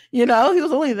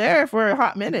was only there for a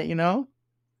hot minute,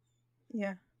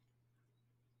 Yeah.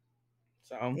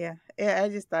 So. Yeah, I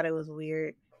just thought it was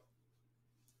weird.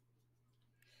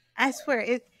 I swear,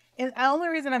 it the only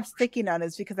reason I'm sticking on it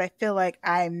is because I feel like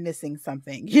I'm missing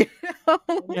something.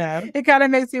 Yeah. It kind of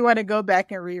makes me want to go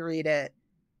back and reread it.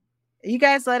 You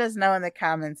guys let us know in the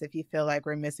comments if you feel like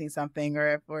we're missing something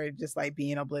or if we're just like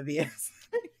being oblivious.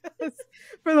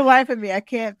 For the life of me, I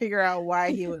can't figure out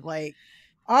why he would like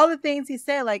all the things he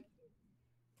said. Like,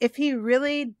 if he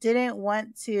really didn't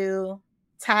want to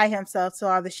tie himself to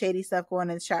all the shady stuff going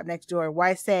in the shop next door,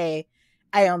 why say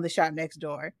I own the shop next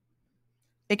door?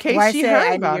 In case she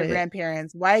heard about your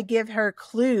grandparents? Why give her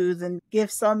clues and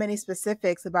give so many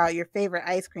specifics about your favorite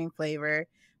ice cream flavor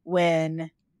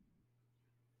when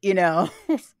yeah,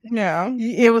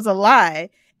 it was a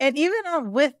lie? And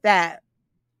even with that,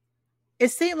 it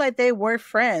seemed like they were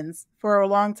friends for a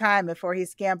long time before he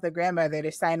scammed the grandmother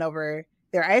to sign over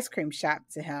their ice cream shop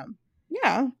to him.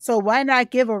 Yeah. So why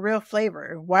not give a real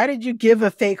flavor? Why did you give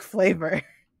a fake flavor?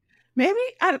 Maybe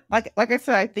like I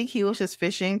said, I think he was just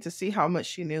fishing to see how much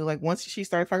she knew. Like, once she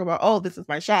started talking about, oh, this is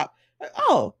my shop. Like,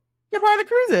 oh, you're part of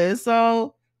the cruises,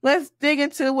 so let's dig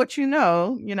into what you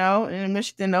know. And when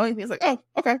she didn't know anything, he's like, oh,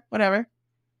 okay, whatever.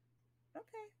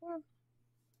 Okay, well,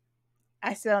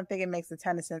 I still don't think it makes a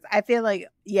ton of sense. I feel like,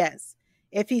 yes,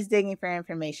 if he's digging for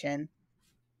information,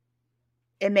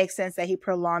 it makes sense that he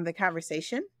prolonged the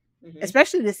conversation,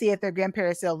 especially to see if their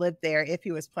grandparents still lived there, if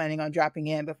he was planning on dropping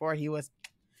in before he was.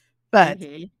 But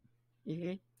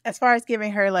as far as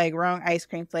giving her like wrong ice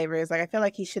cream flavors, like I feel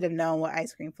like he should have known what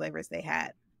ice cream flavors they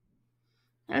had.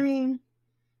 I mean,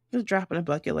 just dropping a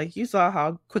bucket. Like, you saw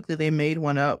how quickly they made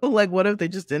one up. Like, what if they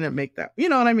just didn't make that? You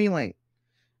know what I mean? Like,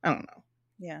 I don't know.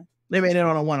 Yeah. They made it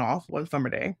on a one-off, one summer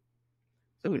day.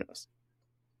 So who knows?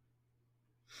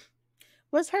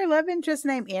 Was her love interest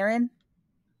named Aaron?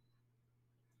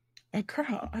 And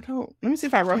girl, I don't. Let me see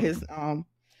if I wrote his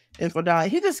info down.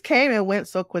 He just came and went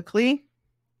so quickly.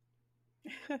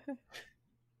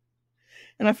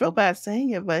 And I feel bad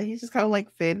saying it, but he's just kind of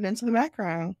like faded into the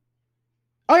background.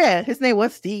 Oh yeah, his name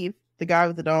was Steve, the guy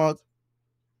with the dog.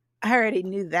 I already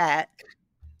knew that.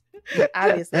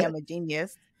 Obviously, I'm a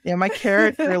genius. Yeah, my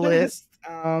character list.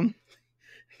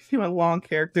 See my long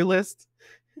character list.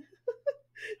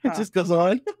 It just goes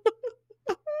on.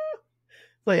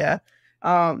 So yeah.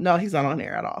 No, he's not on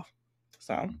there at all.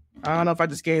 So I don't know if I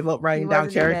just gave up writing down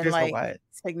characters or what.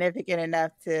 Significant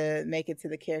enough to make it to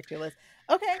the character list.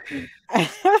 Okay. I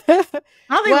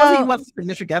don't think he was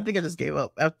significant. I think I just gave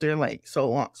up after like so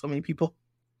long. So many people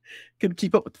couldn't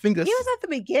keep up with the fingers. He was at the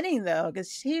beginning though,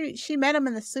 because she met him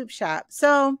in the soup shop.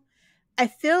 So I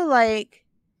feel like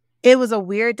it was a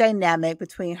weird dynamic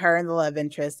between her and the love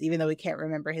interest, even though we can't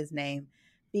remember his name,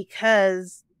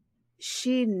 because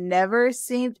she never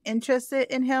seemed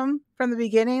interested in him from the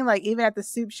beginning. Like, even at the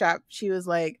soup shop, she was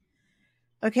like,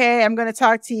 okay, I'm going to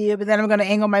talk to you, but then I'm going to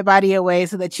angle my body away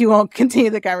so that you won't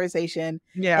continue the conversation.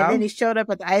 Yeah. And then he showed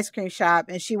up at the ice cream shop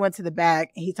and she went to the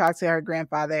back and he talked to her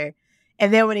grandfather.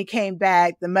 And then when he came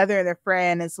back, the mother and the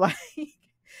friend is like,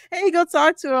 hey, go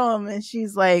talk to him. And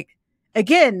she's like,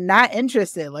 again, not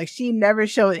interested. Like she never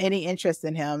showed any interest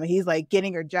in him. And he's like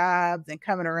getting her jobs and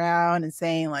coming around and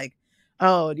saying like,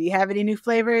 oh, do you have any new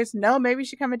flavors? No, maybe you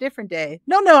should come a different day.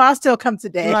 No, I'll still come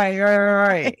today.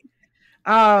 Right.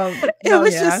 It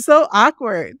was just so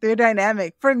awkward, their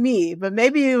dynamic for me, but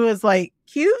maybe it was like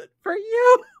cute for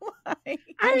you. I mean,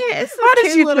 it's how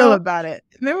did you feel about it?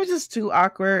 They were just two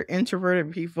awkward,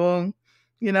 introverted people.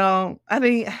 You know, I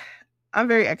think I'm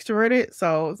very extroverted,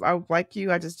 so if I like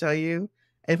you, I just tell you.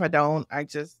 If I don't, I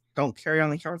just don't carry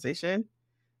on the conversation.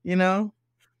 You know,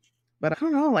 but I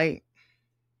don't know, like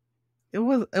it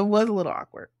was a little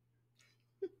awkward.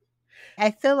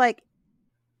 I feel like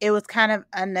it was kind of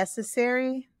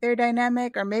unnecessary, their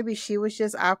dynamic, or maybe she was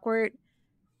just awkward.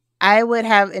 I would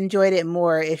have enjoyed it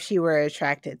more if she were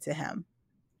attracted to him.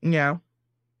 Yeah.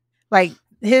 Like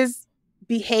his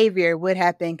behavior would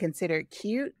have been considered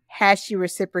cute had she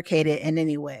reciprocated in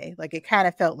any way. Like it kind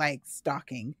of felt like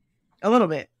stalking. A little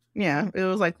bit. Yeah. It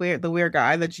was like the weird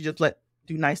guy that you just let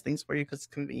do nice things for you because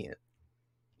it's convenient.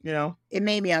 You know? It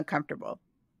made me uncomfortable.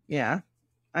 Yeah.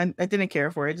 I didn't care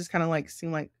for it. It just kind of like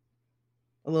seemed like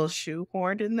a little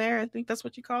shoehorned in there. I think that's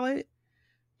what you call it.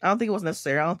 I don't think it was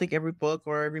necessary. I don't think every book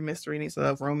or every mystery needs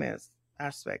a romance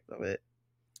aspect of it.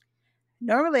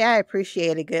 Normally, I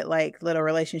appreciate a good like little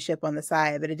relationship on the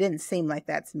side, but it didn't seem like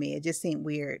that to me. It just seemed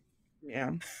weird.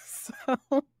 Yeah.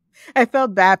 So I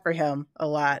felt bad for him a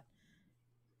lot.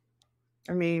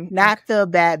 I mean, not feel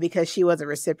bad because she wasn't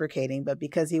reciprocating, but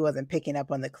because he wasn't picking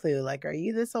up on the clue. Like, are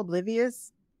you this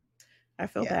oblivious? I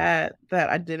feel bad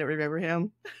that I didn't remember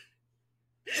him.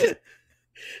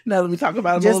 Now that we talk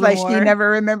about him just like more. She never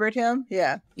remembered him.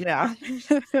 Yeah.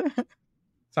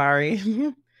 Sorry.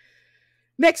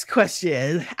 Next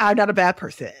question. I'm not a bad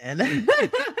person.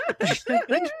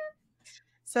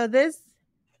 So this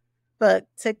book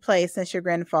took place in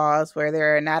Chagrin Falls, where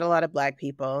there are not a lot of Black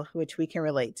people, which we can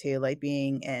relate to, like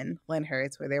being in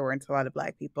Lyndhurst, where there weren't a lot of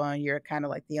Black people, and you're kind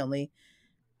of like the only,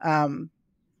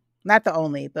 not the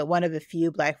only, but one of the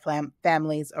few Black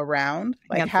families around.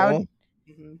 Like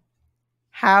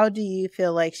how do you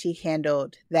feel like she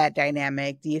handled that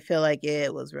dynamic? Do you feel like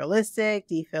it was realistic?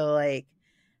 Do you feel like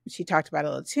she talked about it a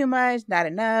little too much, not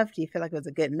enough? Do you feel like it was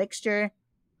a good mixture?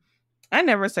 I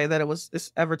never say that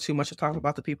it's ever too much to talk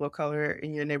about the people of color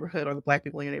in your neighborhood or the Black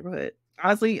people in your neighborhood.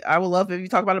 Honestly, I would love if you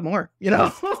talk about it more, you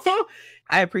know?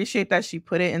 I appreciate that she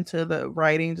put it into the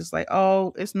writing, just like,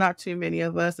 oh, it's not too many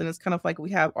of us. And it's kind of like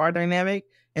we have our dynamic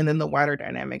and then the wider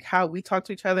dynamic, how we talk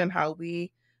to each other and how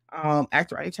we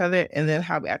act around each other, and then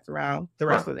how we act around the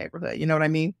rest of the neighborhood. You know what I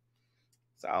mean?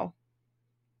 So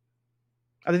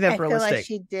I think that's realistic. I feel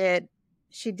like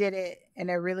she did it in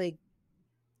a really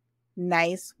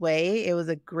nice way. It was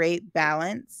a great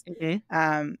balance.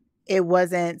 Mm-hmm. It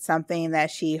wasn't something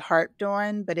that she harped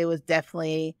on, but it was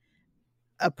definitely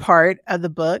a part of the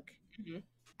book. Mm-hmm.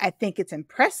 I think it's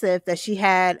impressive that she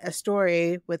had a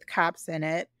story with cops in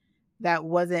it that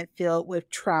wasn't filled with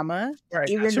trauma, right,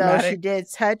 even though she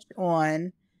did touch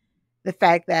on the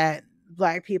fact that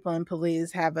Black people and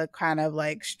police have a kind of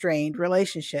like strained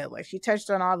relationship. Like she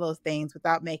touched on all those things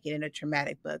without making it a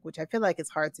traumatic book, which I feel like it's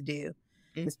hard to do,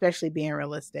 especially being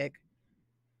realistic.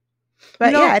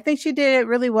 But I think she did it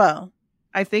really well.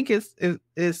 I think it's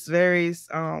very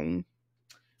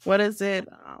what is it?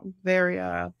 Very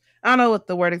I don't know what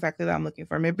the word exactly that I'm looking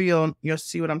for. Maybe you'll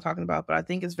see what I'm talking about. But I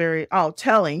think it's very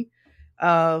telling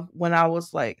of when I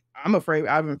was like, I'm afraid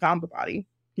I haven't found the body.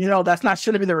 You know, that's not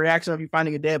shouldn't be the reaction of you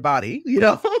finding a dead body, you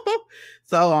know?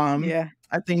 So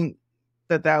I think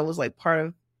that was like part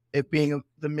of it being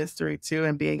the mystery too,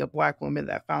 and being a Black woman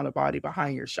that found a body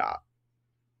behind your shop.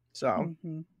 So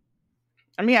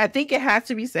I mean, I think it has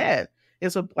to be said.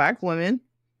 It's a Black woman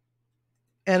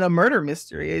and a murder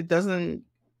mystery. It isn't,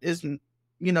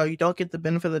 you know, you don't get the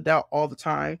benefit of the doubt all the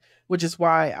time, which is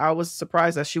why I was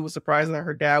surprised that she was surprised that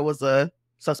her dad was a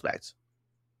suspect.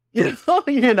 You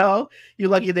know, you're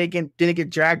lucky they didn't get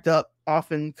dragged up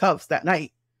off in cuffs that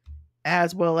night,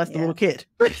 as well as the little kid.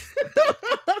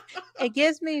 It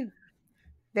gives me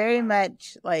very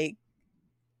much like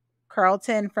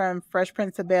Carlton from Fresh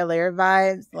Prince of Bel-Air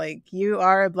vibes. Like, you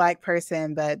are a Black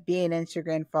person, but being in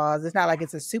Chagrin Falls, it's not like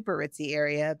it's a super ritzy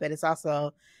area, but it's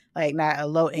also like not a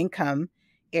low income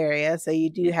area. So you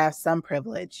do have some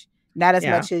privilege, not as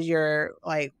much as your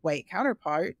like white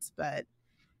counterparts, but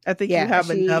I think you have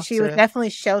enough. She was definitely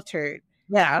sheltered.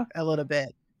 Yeah, a little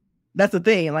bit. That's the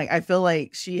thing. Like, I feel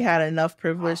like she had enough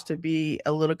privilege to be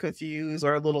a little confused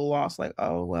or a little lost. Like,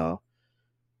 oh, well,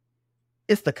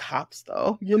 it's the cops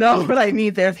though. You know what I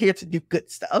mean? They're here to do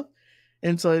good stuff.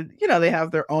 And so, they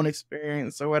have their own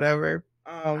experience or whatever.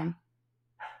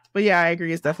 But yeah, I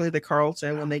agree. It's definitely the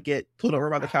Carlton when they get pulled over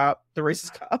by the cop, the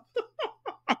racist cop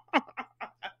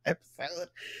episode.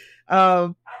 Yeah.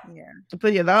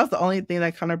 But yeah, that was the only thing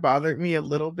that kind of bothered me a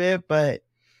little bit. But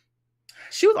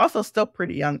she was also still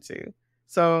pretty young too.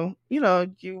 So,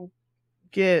 you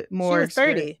get more. She was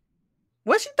 30.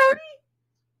 Was she 30?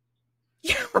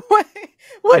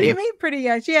 What do you mean pretty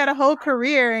young? She had a whole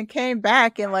career and came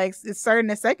back and like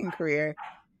starting a second career.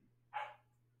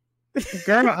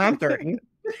 Girl, I'm 30.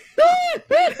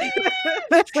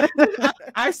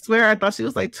 I swear I thought she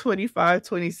was like 25,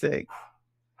 26.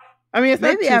 I mean, it's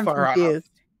maybe not too I'm far confused.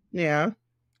 off. Yeah.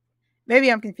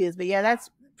 Maybe I'm confused, but yeah, that's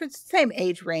the same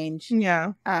age range.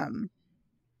 Yeah. And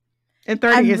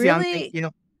 30 is young,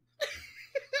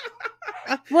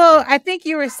 Well, I think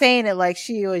you were saying it like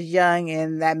she was young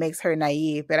and that makes her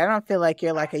naive, but I don't feel like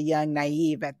you're like a young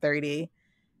naive at 30.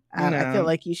 No. I feel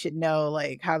like you should know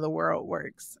like how the world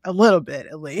works a little bit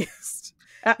at least.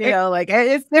 Like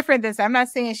it's different than, I'm not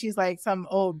saying she's like some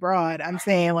old broad. I'm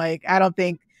saying like I don't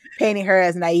think painting her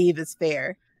as naive is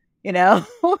fair. I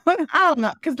don't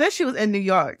know, because then she was in New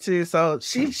York too, so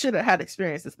she should have had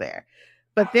experiences there.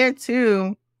 But there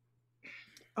too,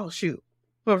 oh shoot,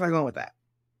 where was I going with that?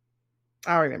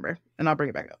 I'll remember and I'll bring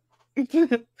it back up.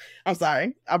 I'm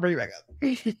sorry, I'll bring it back up.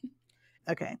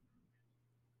 Okay.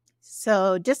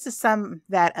 So just to sum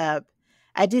that up,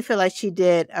 I do feel like she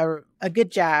did a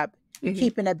good job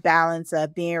keeping a balance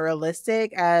of being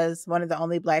realistic as one of the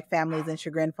only Black families in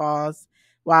Chagrin Falls,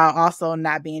 while also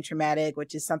not being traumatic,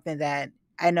 which is something that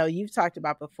I know you've talked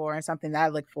about before and something that I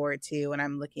look forward to when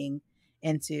I'm looking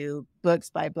into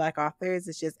books by Black authors.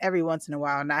 It's just every once in a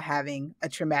while not having a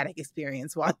traumatic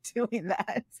experience while doing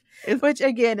that, which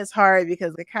again is hard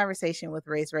because the conversation with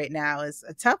race right now is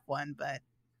a tough one, but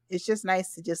it's just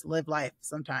nice to just live life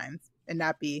sometimes and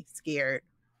not be scared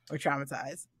or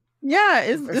traumatized. Yeah,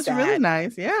 it's really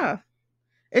nice. Yeah.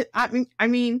 I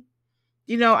mean,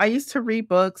 I used to read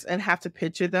books and have to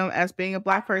picture them as being a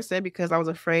Black person because I was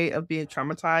afraid of being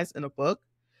traumatized in a book.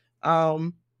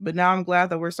 But now I'm glad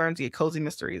that we're starting to get cozy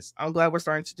mysteries. I'm glad we're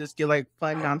starting to just get like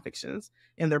fun nonfictions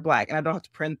and they're Black. And I don't have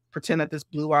to pretend that this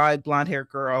blue-eyed, blonde-haired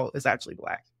girl is actually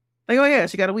Black. Like, oh yeah,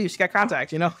 she got a weave, she got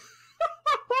contacts, So,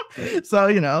 it's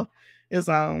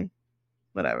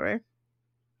whatever.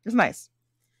 It's nice.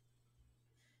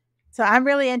 So I'm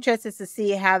really interested to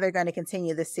see how they're going to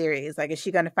continue the series. Like, is she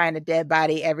going to find a dead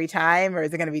body every time, or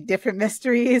is it going to be different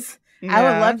mysteries? Yeah. I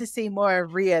would love to see more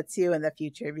of Rhea too in the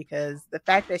future, because the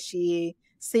fact that she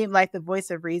seemed like the voice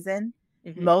of reason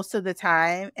most of the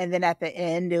time, and then at the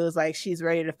end it was like she's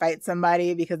ready to fight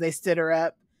somebody because they stood her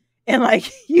up and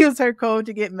like use her code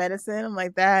to get medicine. I'm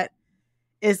like, that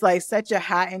is like such a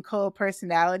hot and cold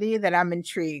personality that I'm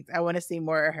intrigued. I want to see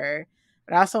more of her.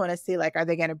 But I also want to see, like, are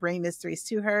they going to bring mysteries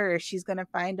to her, or she's going to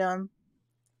find them?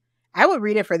 I would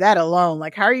read it for that alone.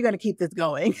 Like, how are you going to keep this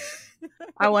going?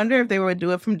 I wonder if they would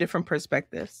do it from different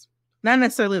perspectives. Not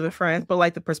necessarily the friends, but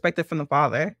like the perspective from the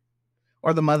father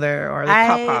or the mother or the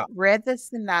pop. I read the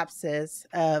synopsis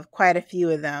of quite a few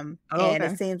of them, and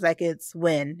it seems like it's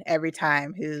Wynn every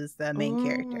time, who's the main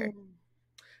character.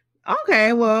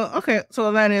 Okay, well,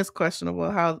 so that is questionable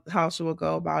how she will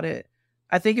go about it.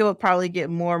 I think it will probably get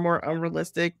more and more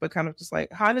unrealistic, but kind of just like,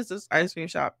 how does this ice cream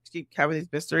shop keep having these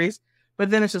mysteries? But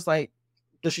then it's just like,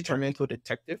 does she turn into a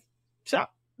detective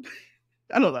shop?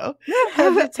 I don't know.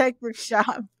 A detective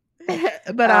shop.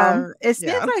 But it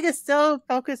seems like it's still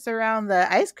focused around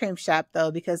the ice cream shop,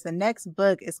 though, because the next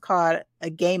book is called A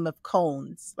Game of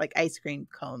Cones, like ice cream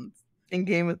cones. In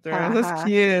Game of Thrones. That's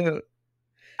cute.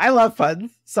 I love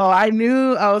puns, so I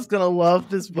knew I was going to love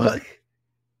this book.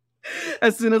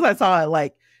 As soon as I saw it,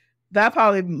 like, that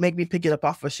probably make me pick it up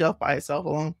off a shelf by itself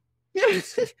alone.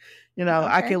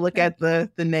 I can look at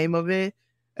the name of it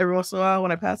every once in a while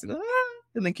when I pass it,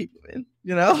 and then keep moving,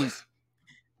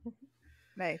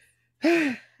 Nice.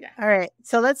 Yeah. All right.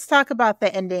 So let's talk about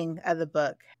the ending of the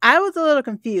book. I was a little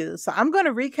confused, so I'm going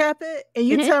to recap it, and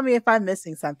you tell me if I'm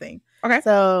missing something. Okay.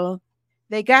 So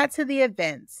they got to the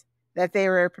event that they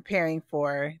were preparing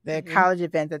for, the college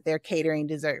event that they're catering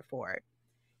dessert for.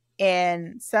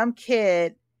 And some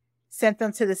kid sent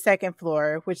them to the second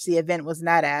floor, which the event was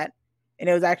not at. And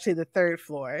it was actually the third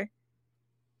floor.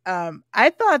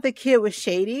 I thought the kid was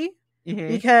shady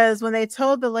because when they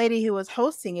told the lady who was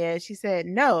hosting it, she said,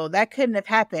 no, that couldn't have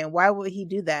happened. Why would he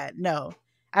do that? No,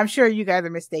 I'm sure you guys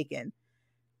are mistaken.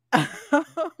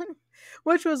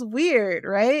 Which was weird,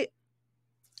 right?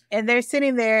 And they're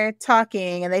sitting there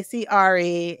talking, and they see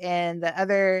Ari and the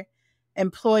other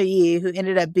employee who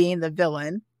ended up being the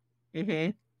villain.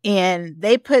 And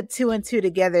they put 2 and 2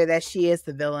 together that she is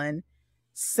the villain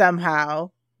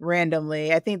somehow,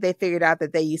 randomly. I think they figured out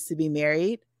that they used to be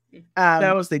married.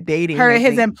 That was the dating.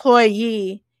 His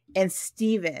employee and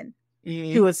Steven,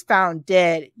 who was found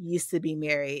dead, used to be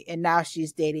married. And now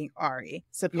she's dating Ari,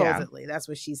 supposedly. Yeah. That's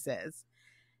what she says.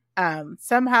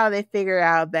 Somehow they figure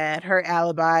out that her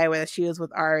alibi, where she was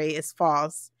with Ari, is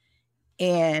false.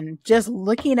 And just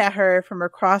looking at her from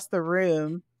across the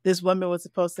room, this woman was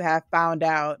supposed to have found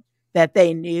out that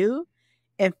they knew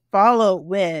and followed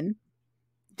Wynn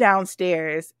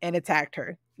downstairs and attacked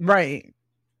her. Right.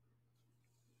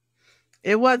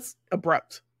 It was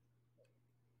abrupt.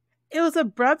 It was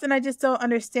abrupt, and I just don't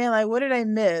understand. Like, what did I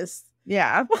miss?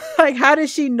 Yeah. Like, how did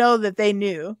she know that they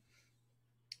knew?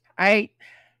 I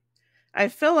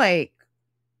feel like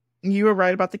you were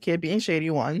right about the kid being shady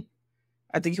one.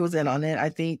 I think he was in on it. I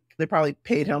think they probably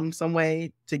paid him some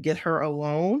way to get her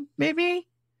alone, maybe.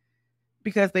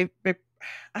 Because they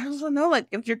I don't know, like,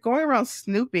 if you're going around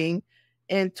snooping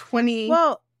in 20...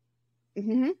 Well,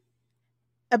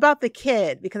 about the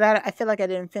kid, because I feel like I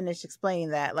didn't finish explaining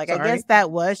that. Like, sorry. I guess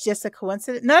that was just a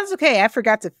coincidence. No, that's okay. I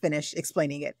forgot to finish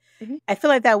explaining it. I feel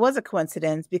like that was a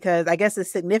coincidence because I guess the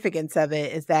significance of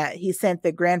it is that he sent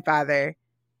the grandfather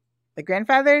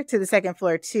to the second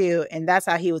floor too, and that's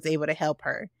how he was able to help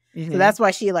her. So that's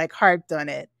why she like harped on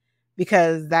it,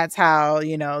 because that's how,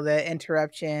 you know, the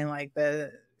interruption, like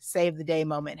the save the day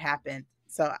moment happened.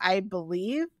 So I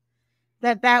believe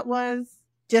that was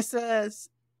just a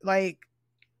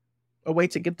way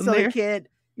to get them there. The kid,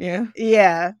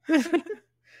 yeah. I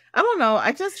don't know.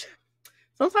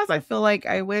 Sometimes I feel like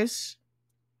I wish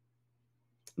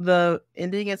the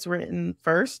ending gets written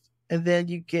first, and then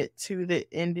you get to the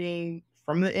ending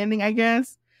from the ending, I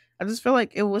guess. I just feel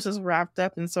like it was just wrapped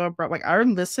up and so abrupt. Like, I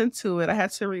listened to it. I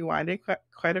had to rewind it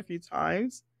quite a few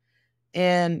times.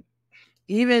 And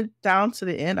even down to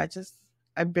the end,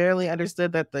 I barely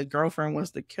understood that the girlfriend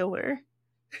was the killer,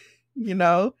 you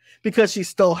know, because she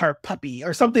stole her puppy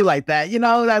or something like that. You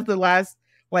know, that's the last,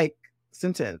 like,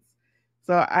 sentence.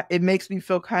 So it makes me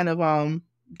feel kind of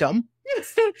dumb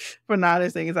for not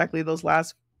understanding exactly those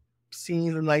last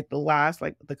scenes and like the last,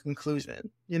 like the conclusion,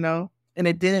 you know. And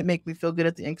it didn't make me feel good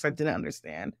at the end because I didn't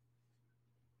understand.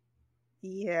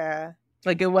 Yeah,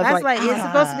 like it was. That's like it's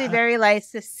supposed to be very like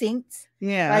succinct,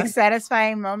 yeah, like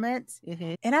satisfying moments.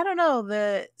 And I don't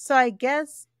know so I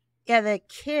guess the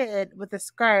kid with the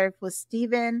scarf was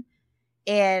Steven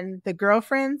and the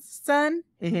girlfriend's son.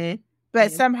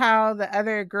 But somehow the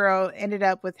other girl ended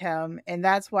up with him, and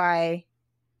that's why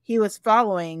he was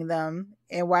following them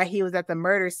and why he was at the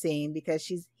murder scene, because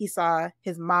he saw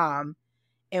his mom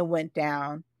and went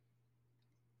down,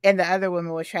 and the other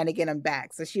woman was trying to get him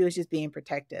back, so she was just being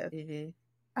protective.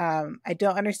 I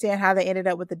don't understand how they ended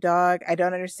up with the dog. I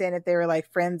don't understand if they were like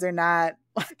friends or not.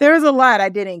 There was a lot I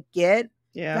didn't get.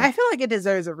 Yeah, but I feel like it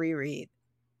deserves a reread.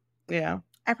 Yeah,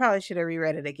 I probably should have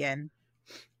reread it again.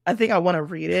 I think I want to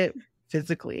read it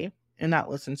physically and not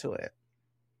listen to it.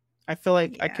 I feel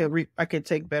like I could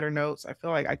take better notes. I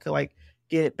feel like I could like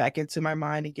get it back into my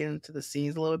mind and get into the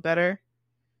scenes a little bit better.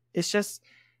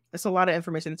 It's a lot of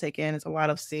information to take in. It's a lot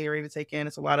of scenery to take in.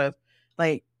 It's a lot of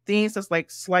like things that's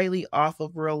like slightly off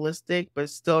of realistic, but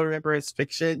still remember it's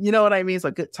fiction. You know what I mean? It's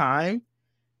a good time.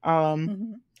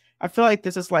 I feel like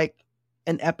this is like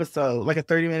an episode, like a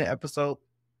 30-minute episode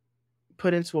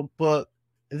put into a book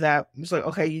that was like,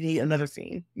 okay, you need another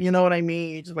scene. You know what I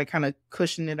mean? You just like kind of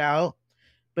cushion it out.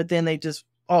 But then they just,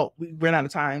 we ran out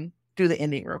of time. Do the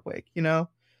ending real quick, you know?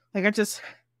 Like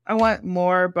I want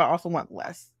more, but I also want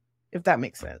less. If that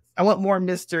makes sense. I want more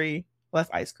mystery, less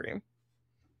ice cream.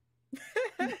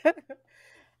 I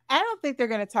don't think they're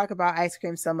going to talk about ice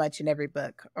cream so much in every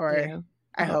book, or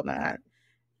I hope not.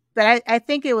 But I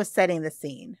think it was setting the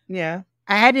scene. Yeah.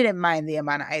 I didn't mind the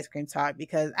amount of ice cream talk,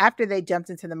 because after they jumped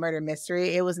into the murder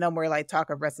mystery, it was no more like talk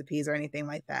of recipes or anything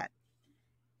like that.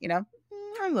 You know?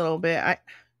 A little bit.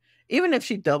 Even if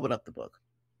she doubled up the book,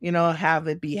 you know, have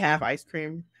it be half ice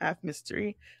cream, half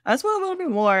mystery. I just want a little bit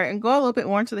more and go a little bit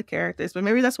more into the characters. But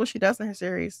maybe that's what she does in her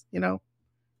series, you know?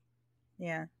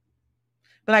 Yeah.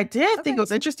 But I did think it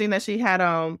was interesting that she had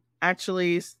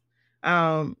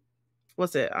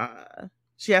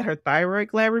she had her thyroid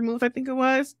gland removed, I think it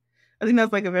was. I think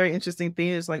that's like a very interesting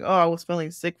thing. It's like, I was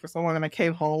feeling sick for so long and I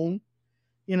came home,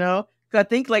 you know? Because I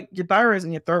think like your thyroid is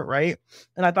in your throat, right?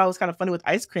 And I thought it was kind of funny with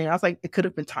ice cream. I was like, it could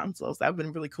have been tonsils. That would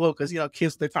have been really cool because, you know,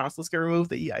 kids with their tonsils get removed,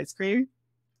 they eat ice cream.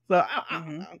 So I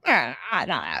don't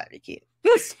know, that'd be cute.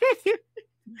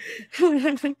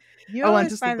 You I want always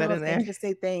to stick find the that in most there.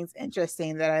 interesting things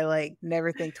interesting that I like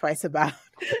never think twice about.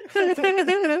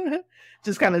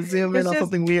 Just kind of zoom in It's on just,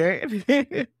 something weird.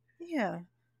 yeah,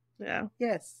 Yeah.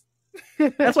 yes.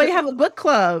 That's why you have a book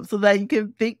club, so that you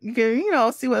can think, you can, you know,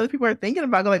 see what other people are thinking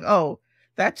about. Go like, oh,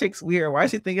 that chick's weird. Why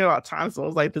is she thinking about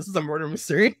tonsils? Like, this is a murder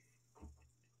mystery.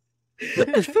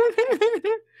 Good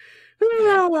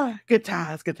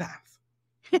times, good times.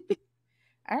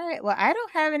 All right. Well, I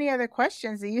don't have any other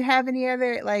questions. Do you have any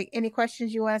other, like, any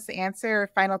questions you want us to answer or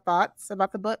final thoughts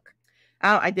about the book?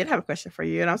 I did have a question for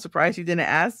you, and I'm surprised you didn't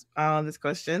ask this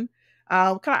question.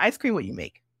 What kind of ice cream would you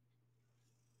make?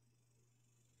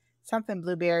 Something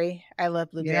blueberry. I love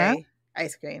Yeah, blueberry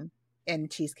ice cream and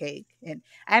cheesecake. And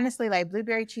honestly, like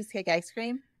blueberry cheesecake ice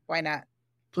cream, why not?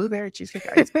 blueberry cheesecake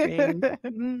ice cream.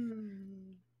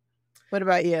 Mm. What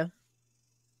about you?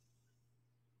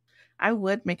 I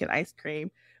would make an ice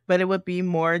cream, but it would be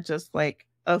more just like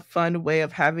a fun way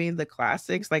of having the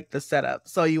classics, like the setup.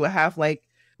 So you would have like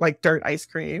dirt ice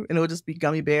cream, and it would just be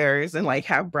gummy bears and like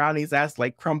have brownies that's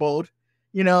like crumbled,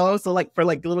 you know. So like for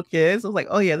like little kids, I was like,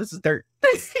 oh yeah, this is dirt.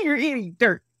 You're eating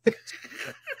dirt.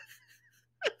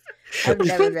 I've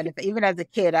never been a fan. Even as a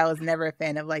kid, I was never a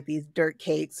fan of like these dirt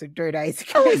cakes or dirt ice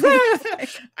cream.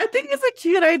 I think it's a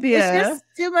cute idea. It's just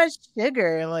too much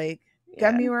sugar, like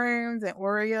gummy worms and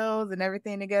Oreos and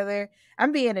everything together.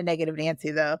 I'm being a negative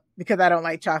Nancy though, because I don't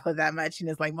like chocolate that much, and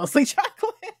it's like mostly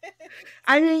chocolate.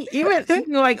 I mean, even you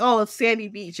know, like Sandy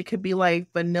Beach, it could be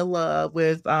like vanilla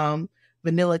with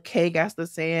vanilla cake as the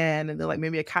sand, and then like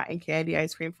maybe a cotton candy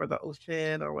ice cream for the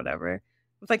ocean or whatever.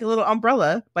 It's like a little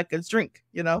umbrella, like a drink,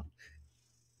 you know.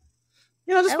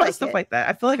 You know, just fun stuff like that.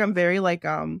 I feel like I'm very like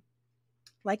I feel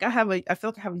like I have a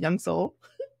young soul.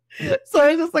 So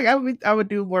it's just like I would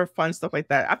do more fun stuff like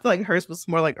that. I feel like hers was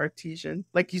more like artesian,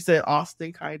 like you said,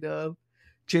 Austin kind of,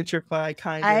 gentrified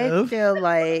kind of. I feel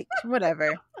like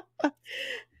whatever.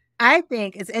 I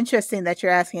think it's interesting that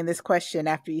you're asking this question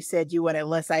after you said you wanted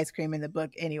less ice cream in the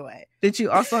book anyway. Did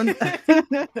you also?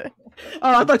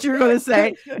 Oh, I thought you were going to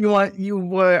say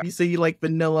you say you like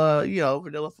vanilla, you know,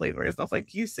 vanilla flavor and stuff.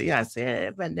 Like you see, I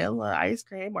said vanilla ice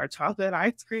cream or chocolate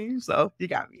ice cream, so you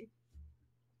got me.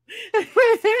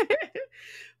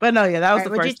 But no, yeah, that was the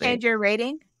first thing. Would you change your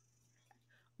rating?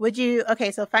 Would you?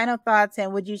 Okay, so final thoughts,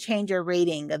 and would you change your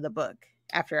rating of the book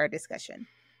after our discussion?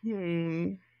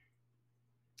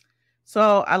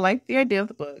 So I like the idea of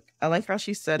the book. I like how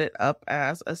she set it up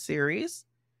as a series.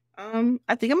 I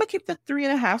think I'm gonna keep the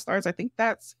 3.5 stars. I think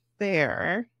that's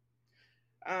fair.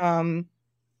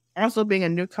 Also being a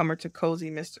newcomer to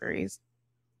cozy mysteries.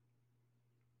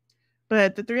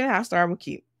 But the 3.5 star I will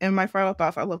keep. And my final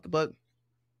thoughts, I love the book.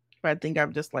 But I think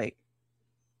I'm just like,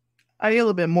 I need a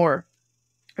little bit more.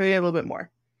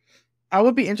 I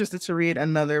would be interested to read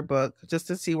another book just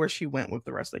to see where she went with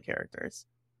the rest of the characters.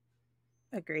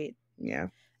 Agreed. Yeah.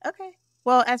 Okay.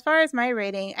 Well, as far as my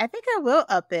rating, I think I will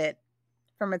up it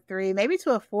from a 3, maybe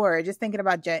to a 4. Just thinking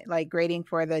about like grading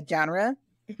for the genre.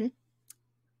 Mm-hmm.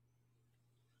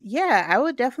 Yeah, I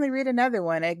would definitely read another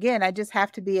one. Again, I just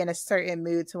have to be in a certain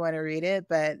mood to want to read it.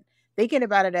 But thinking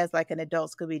about it as like an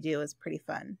adult Scooby-Doo is pretty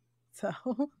fun. So,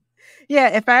 yeah,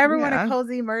 if I ever want a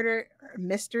cozy murder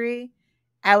mystery,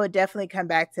 I would definitely come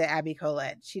back to Abby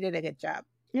Collette. She did a good job.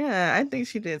 Yeah, I think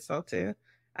she did so too.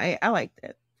 I liked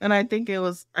it. And I think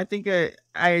I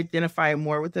identified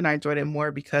more with it and I enjoyed it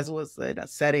more because it was in a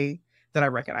setting that I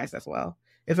recognized as well.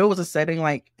 If it was a setting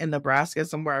like in Nebraska,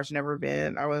 somewhere I've never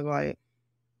been, I was like,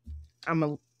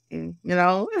 you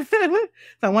know? So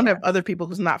I wonder if other people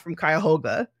who's not from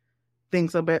Cuyahoga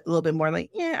thinks a little bit more like,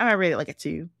 yeah, I rate it like a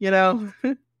 2, you know?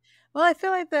 Well, I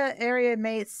feel like the area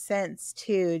made sense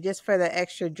too, just for the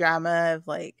extra drama of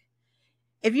like,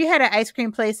 if you had an ice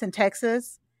cream place in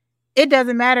Texas, it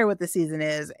doesn't matter what the season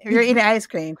is. You're eating ice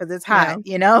cream because it's hot,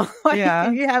 you know? Like,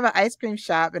 if you have an ice cream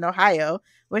shop in Ohio,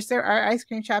 which there are ice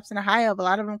cream shops in Ohio, but a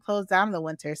lot of them close down in the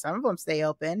winter. Some of them stay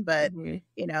open, but you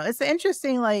know, it's an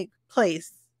interesting like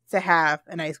place to have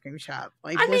an ice cream shop.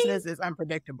 Like business is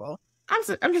unpredictable.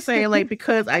 I'm just saying, like,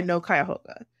 because I know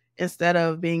Cuyahoga instead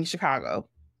of being Chicago,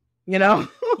 you know?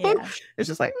 Yeah. It's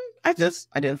just like, I just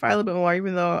identify a little bit more,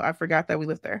 even though I forgot that we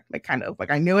lived there. Like, kind of. Like,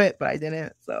 I knew it, but I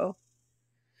didn't. So,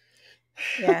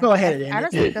 yeah. Go ahead. I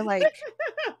honestly feel like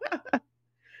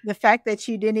the fact that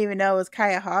you didn't even know it was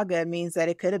Cuyahoga means that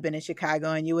it could have been in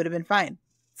Chicago and you would have been fine.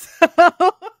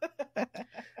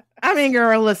 I mean,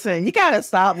 girl, listen, you gotta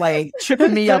stop like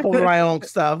tripping me up over my own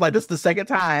stuff. Like this is the second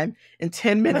time in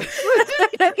 10 minutes.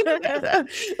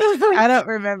 I don't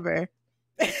remember.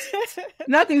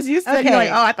 Nothing. You said you're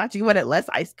like, oh, I thought you wanted less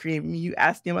ice cream. You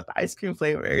asked me about the ice cream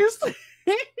flavors.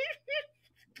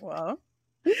 Well,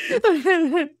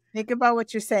 Think about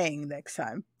what you're saying next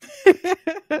time.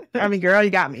 I mean, girl, you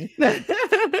got me.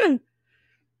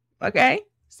 Okay.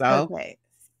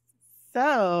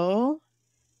 So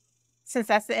since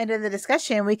that's the end of the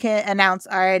discussion, we can announce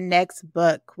our next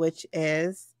book, which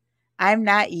is I'm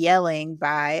Not Yelling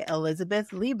by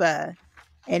Elizabeth Liba.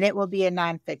 And it will be a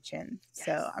nonfiction. Yes.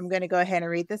 So I'm going to go ahead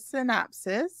and read the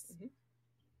synopsis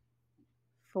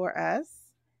for us.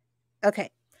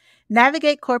 Okay.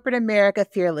 Navigate corporate America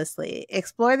fearlessly.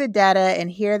 Explore the data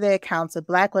and hear the accounts of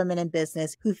Black women in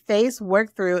business who face,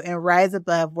 work through, and rise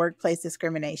above workplace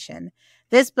discrimination.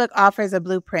 This book offers a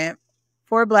blueprint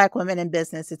for Black women in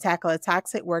business to tackle a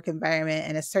toxic work environment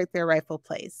and assert their rightful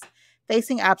place.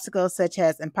 Facing obstacles such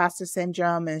as imposter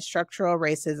syndrome and structural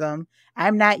racism,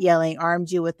 I'm Not Yelling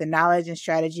armed you with the knowledge and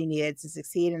strategy needed to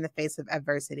succeed in the face of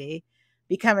adversity.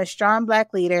 Become a strong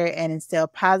Black leader and instill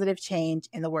positive change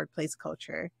in the workplace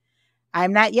culture.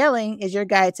 I'm Not Yelling is your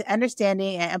guide to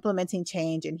understanding and implementing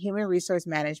change in human resource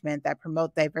management that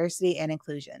promote diversity and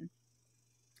inclusion.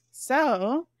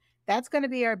 So that's going to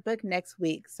be our book next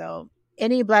week. So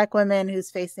any Black women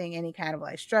who's facing any kind of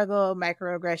like struggle,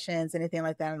 microaggressions, anything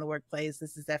like that in the workplace,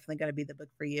 this is definitely going to be the book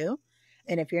for you.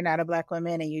 And if you're not a Black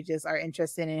woman and you just are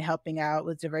interested in helping out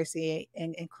with diversity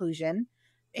and inclusion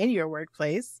in your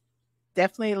workplace,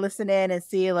 definitely listen in and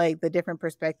see like the different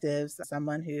perspectives of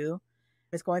someone who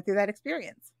is going through that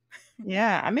experience.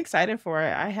 Yeah, I'm excited for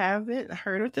it. I haven't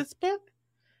heard of this book.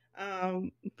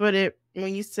 But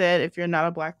when you said if you're not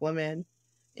a Black woman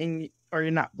or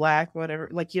you're not Black, whatever,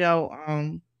 like,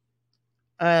 a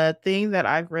thing that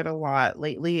I've read a lot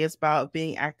lately is about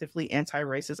being actively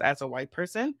anti-racist as a white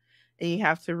person, and you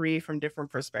have to read from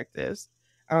different perspectives.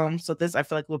 So this, I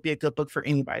feel like, will be a good book for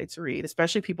anybody to read,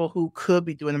 especially people who could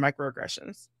be doing the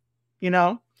microaggressions,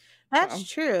 That's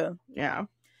true. Yeah.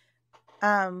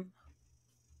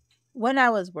 When I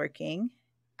was working,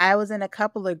 I was in a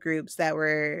couple of groups that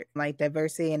were like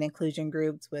diversity and inclusion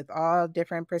groups with all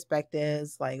different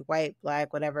perspectives, like white,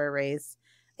 Black, whatever race.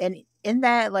 And in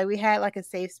that, like, we had like a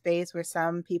safe space where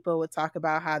some people would talk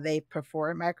about how they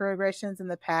performed microaggressions in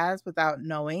the past without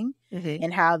knowing,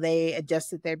 and how they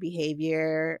adjusted their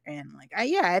behavior. And like,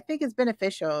 I think it's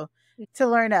beneficial to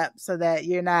learn up so that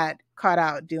you're not caught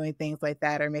out doing things like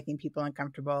that or making people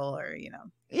uncomfortable or,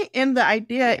 And the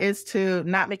idea is to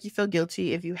not make you feel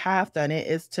guilty if you have done it.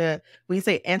 Is to, when you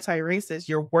say anti-racist,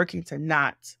 you're working to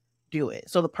not do it.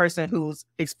 So the person who's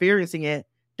experiencing it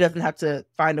doesn't have to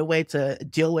find a way to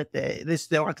deal with it. They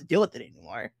don't have to deal with it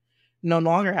anymore. No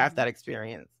longer have that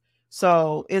experience.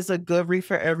 So it's a good read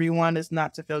for everyone. It's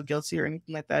not to feel guilty or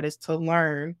anything like that. It's to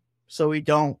learn so we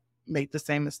don't make the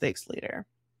same mistakes later.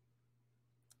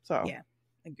 So yeah,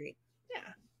 agreed.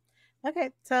 Yeah.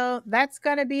 Okay, so that's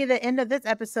going to be the end of this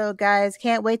episode, guys.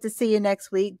 Can't wait to see you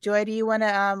next week. Joy, do you want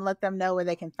to let them know where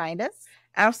they can find us?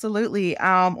 Absolutely.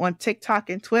 On TikTok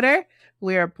and Twitter,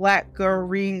 we're Black Girl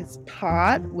Reads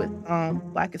Pod with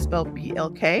Black is spelled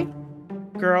BLK.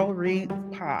 Girl Reads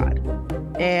Pod.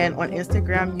 And on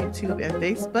Instagram, YouTube, and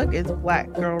Facebook, it's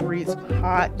Black Girl Reads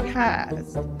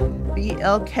Podcast.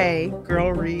 BLK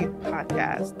Girl Read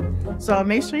Podcast. So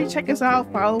make sure you check us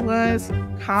out, follow us,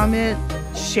 comment,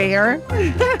 share.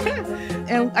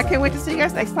 And I can't wait to see you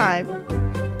guys next time. All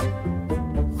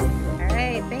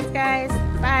right. Thanks, guys.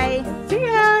 Bye. See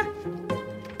ya.